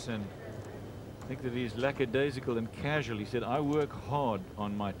Sampras and think that he's lackadaisical and casual. He said, I work hard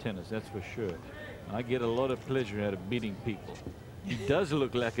on my tennis, that's for sure. I get a lot of pleasure out of beating people. He does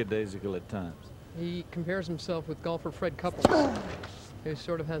look lackadaisical at times. He compares himself with golfer Fred Couples, who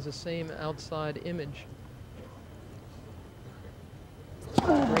sort of has the same outside image.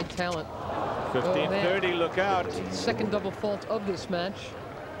 Great talent. 15-30, look out. Second double fault of this match.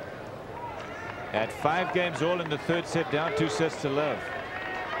 At 5 games all in the 3rd set, down 2 sets to love.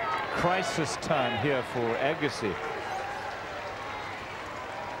 Crisis time here for Agassi.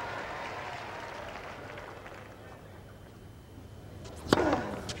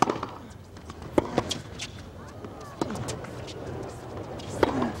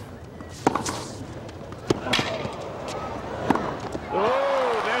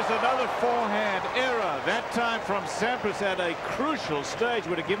 Oh, there's another forehand error. That time from Sampras at a crucial stage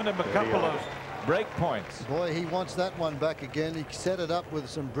would have given him a couple of break points. Boy, he wants that one back again. He set it up with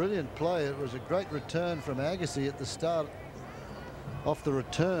some brilliant play. It was a great return from Agassi at the start. Off the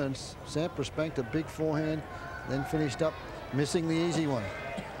returns, Sampras banked a big forehand, then finished up missing the easy one.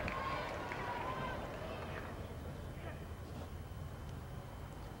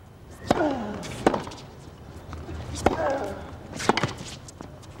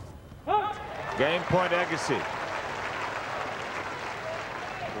 Game point, Agassi.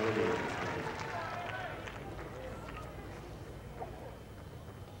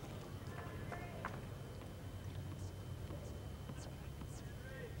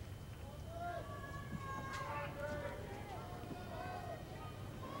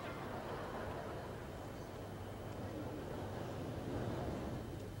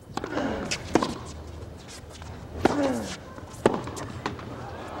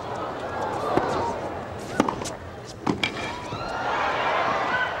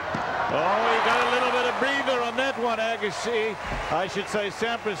 Agassi, I should say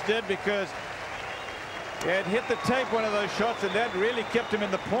Sampras did, because he had hit the tape one of those shots, and that really kept him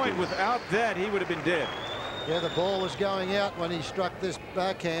in the point. Without that, he would have been dead. Yeah, the ball was going out when he struck this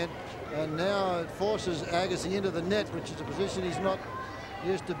backhand, and now it forces Agassi into the net, which is a position he's not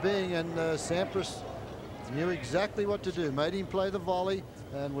used to being, and Sampras knew exactly what to do, made him play the volley,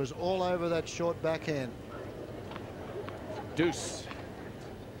 and was all over that short backhand. Deuce.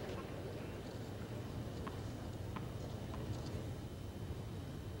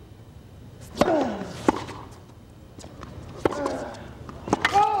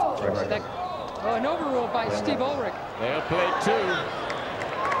 An overrule by Steve Ulrich. They'll play 2.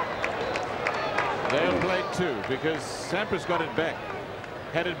 They'll play 2 because Sampras got it back.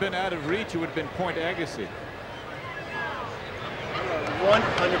 Had it been out of reach, it would have been point Agassi.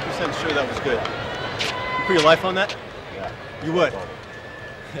 100% sure that was good. You put your life on that? Yeah. You would?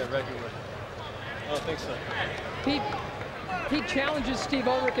 Yeah, right, you would. Oh, I think so. Pete challenges Steve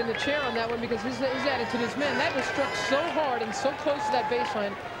Ulrich in the chair on that one because his attitude is, man, that was struck so hard and so close to that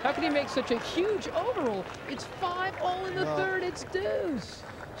baseline. How can he make such a huge overall? It's 5 all in the third. It's deuce.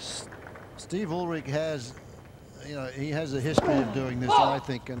 Steve Ulrich has, he has a history of doing this, I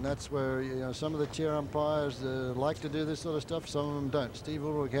think, and that's where, some of the chair umpires like to do this sort of stuff. Some of them don't. Steve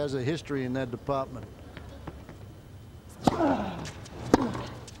Ulrich has a history in that department.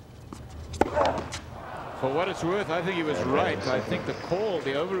 For what it's worth, I think he was right. I think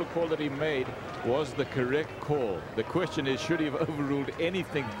the overall call that he made was the correct call. The question is, should he have overruled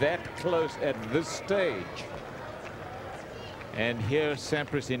anything that close at this stage? And here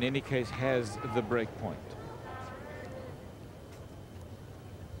Sampras in any case has the break point.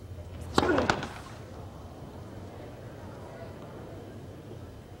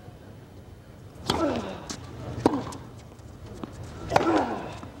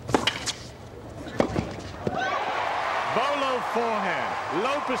 Forehand,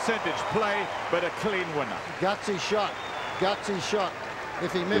 low percentage play, but a clean winner. Gutsy shot, gutsy shot.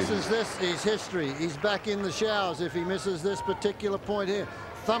 If he misses this, he's history. He's back in the showers if he misses this particular point here.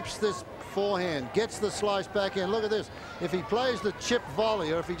 Thumps this forehand, gets the slice back in. Look at this. If he plays the chip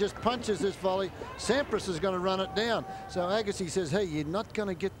volley or if he just punches this volley, Sampras is going to run it down. So Agassi says, hey, you're not going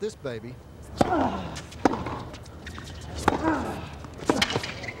to get this, baby.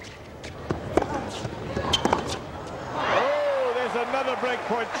 Another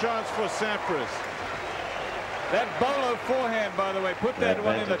breakpoint chance for Sampras. That bolo forehand, by the way, put that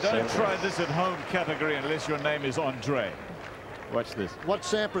one in the don't try this at home category unless your name is Andre. Watch this. Watch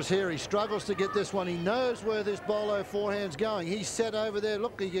Sampras here. He struggles to get this one. He knows where this bolo forehand's going. He's set over there.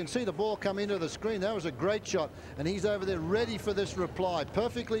 Look, you can see the ball come into the screen. That was a great shot. And he's over there ready for this reply.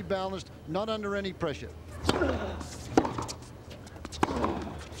 Perfectly balanced, not under any pressure.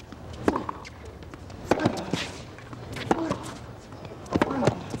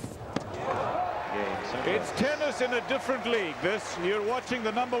 It's tennis in a different league. This, you're watching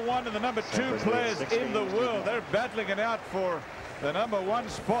the #1 and the #2 players in the world. They're battling it out for the #1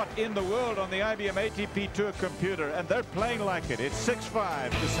 spot in the world on the IBM ATP Tour computer, and they're playing like it. It's 6-5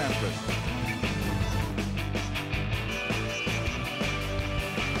 to Sampras.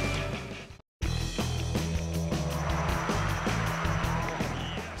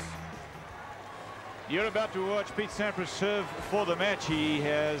 You're about to watch Pete Sampras serve for the match. He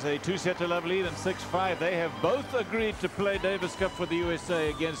has a 2-set-to-love lead and 6-5. They have both agreed to play Davis Cup for the USA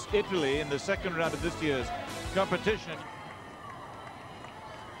against Italy in the second round of this year's competition.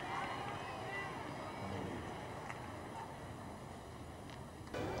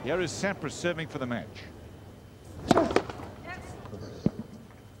 Here is Sampras serving for the match.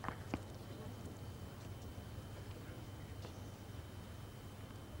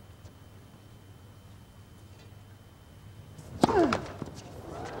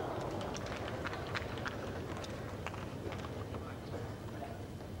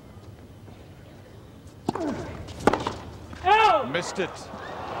 Missed it.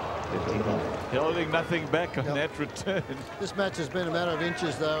 Holding nothing back on that return. This match has been a matter of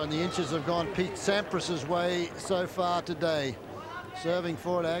inches, though, and the inches have gone Pete Sampras's way so far today. Serving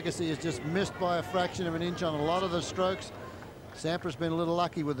for it, Agassi has just missed by a fraction of an inch on a lot of the strokes. Sampras been a little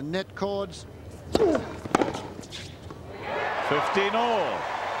lucky with the net chords. 15 all.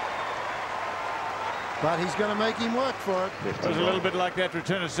 But he's going to make him work for it. It was a little bit like that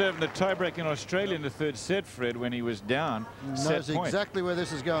return of serve in the tiebreak in Australia in the third set, Fred, when he was down. Knows exactly where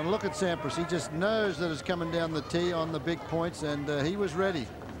this is going. Look at Sampras. He just knows that it's coming down the tee on the big points, and he was ready.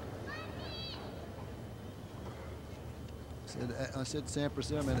 I said Sampras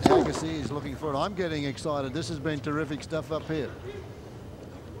there. I mean, Agassi is looking for it. I'm getting excited. This has been terrific stuff up here.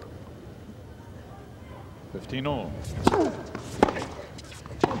 15 all.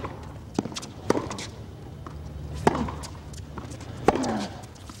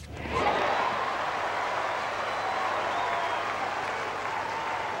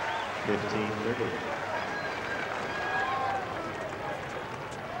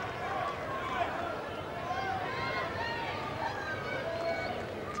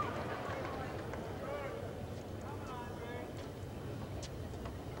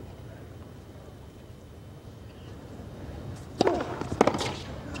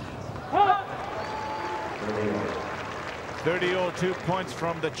 All 2 points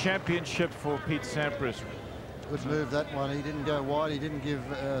from the championship for Pete Sampras. Good move, that one. He didn't go wide. He didn't give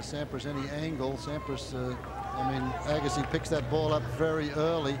Sampras any angle. Sampras, Agassi picks that ball up very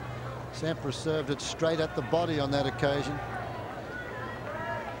early. Sampras served it straight at the body on that occasion.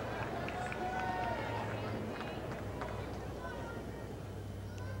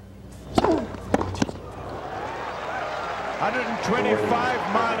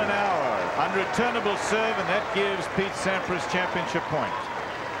 $125-mile-an-hour unreturnable serve, and that gives Pete Sampras championship point.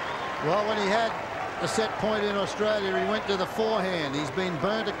 Well, when he had a set point in Australia, he went to the forehand. He's been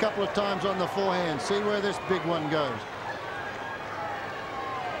burnt a couple of times on the forehand. See where this big one goes.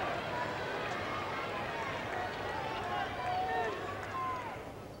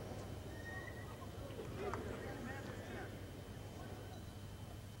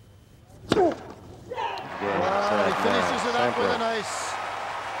 He finishes it up with an ace.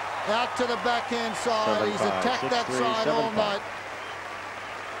 Out to the backhand side. He's attacked that side all night.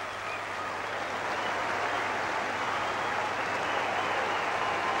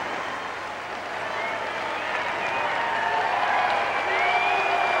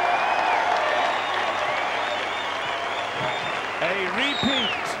 A repeat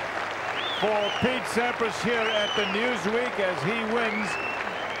for Pete Sampras here at the Newsweek as he wins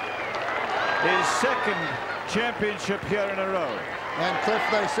his second championship here in a row. And Cliff,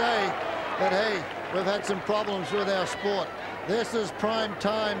 they say that, hey, we've had some problems with our sport. This is prime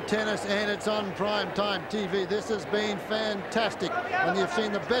time tennis, and it's on prime time TV. This has been fantastic. When you've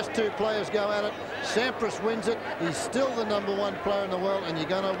seen the best two players go at it, Sampras wins it. He's still the #1 player in the world, and you're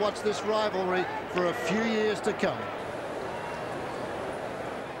going to watch this rivalry for a few years to come.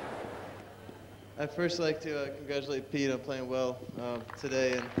 I'd first like to congratulate Pete on playing well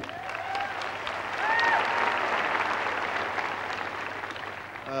today. And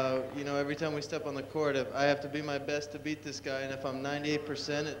you know, every time we step on the court, I have to be my best to beat this guy, and if I'm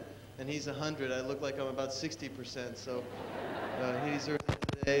 98% and he's 100, I look like I'm about 60%. So he deserves it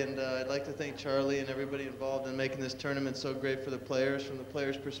today, and I'd like to thank Charlie and everybody involved in making this tournament so great for the players. From the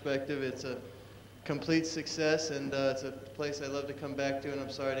players' perspective, it's a complete success, and it's a place I love to come back to, and I'm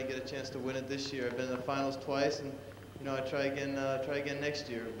sorry I didn't get a chance to win it this year. I've been in the finals twice, and you know, I try again next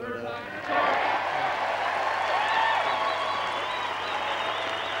year. But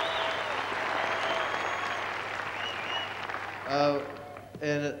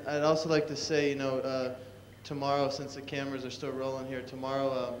and I'd also like to say, you know, tomorrow, since the cameras are still rolling here,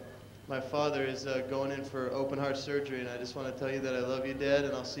 tomorrow my father is going in for open heart surgery, and I just want to tell you that I love you, Dad,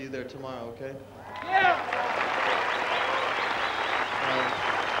 and I'll see you there tomorrow, okay? Yeah!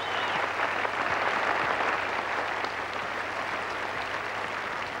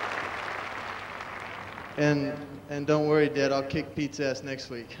 And don't worry, Dad, I'll kick Pete's ass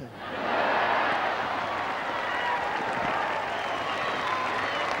next week.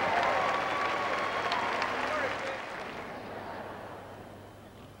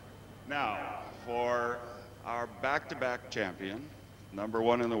 Now, for our back-to-back champion,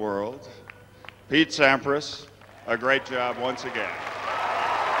 #1 in the world, Pete Sampras, a great job once again.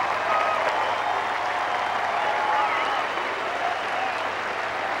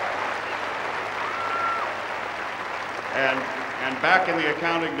 And back in the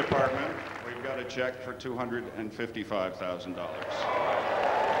accounting department, we've got a check for $255,000.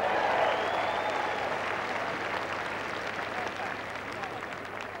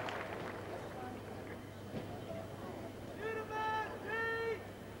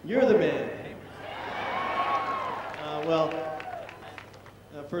 You're the man.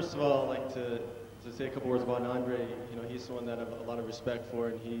 First of all, I'd like to say a couple words about Andre. You know, he's someone that I have a lot of respect for,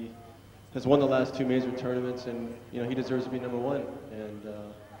 and he has won the last 2 major tournaments, and you know, he deserves to be #1. And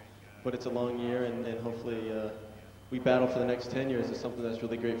but it's a long year, and hopefully we battle for the next 10 years. It's something that's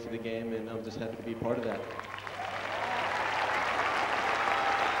really great for the game, and I'm just happy to be part of that.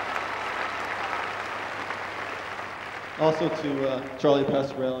 Also to Charlie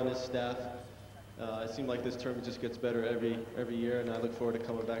Pasquarello and his staff. It seems like this tournament just gets better every year, and I look forward to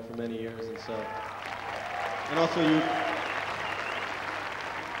coming back for many years. And so, and also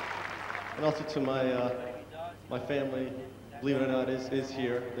to my family, believe it or not, is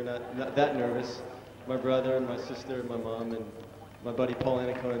here. They're not that nervous. My brother and my sister and my mom and my buddy Paul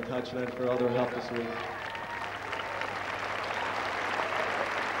Anico and Todd Schneider for all their help this week.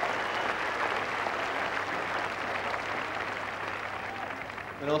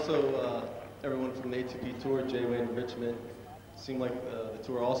 And also everyone from the ATP Tour, Jay Wayne and Richmond. It seemed like the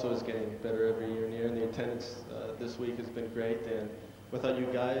tour also is getting better every year and year, and the attendance this week has been great. And without you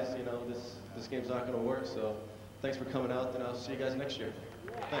guys, you know, this game's not going to work. So thanks for coming out, and I'll see you guys next year.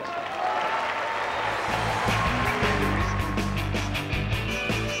 Thanks.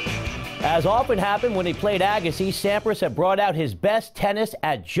 As often happened when he played Agassi, Sampras had brought out his best tennis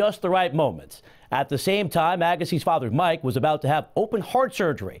at just the right moments. At the same time, Agassi's father, Mike, was about to have open heart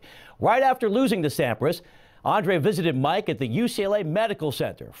surgery. Right after losing to Sampras, Andre visited Mike at the UCLA Medical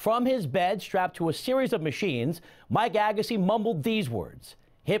Center. From his bed, strapped to a series of machines, Mike Agassi mumbled these words: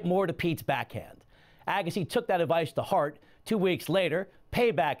 "Hit more to Pete's backhand." Agassi took that advice to heart. 2 weeks later,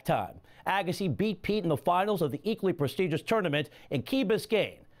 payback time. Agassi beat Pete in the finals of the equally prestigious tournament in Key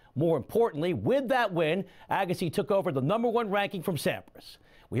Biscayne. More importantly, with that win, Agassi took over the #1 ranking from Sampras.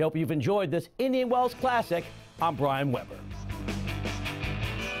 We hope you've enjoyed this Indian Wells Classic. I'm Brian Weber.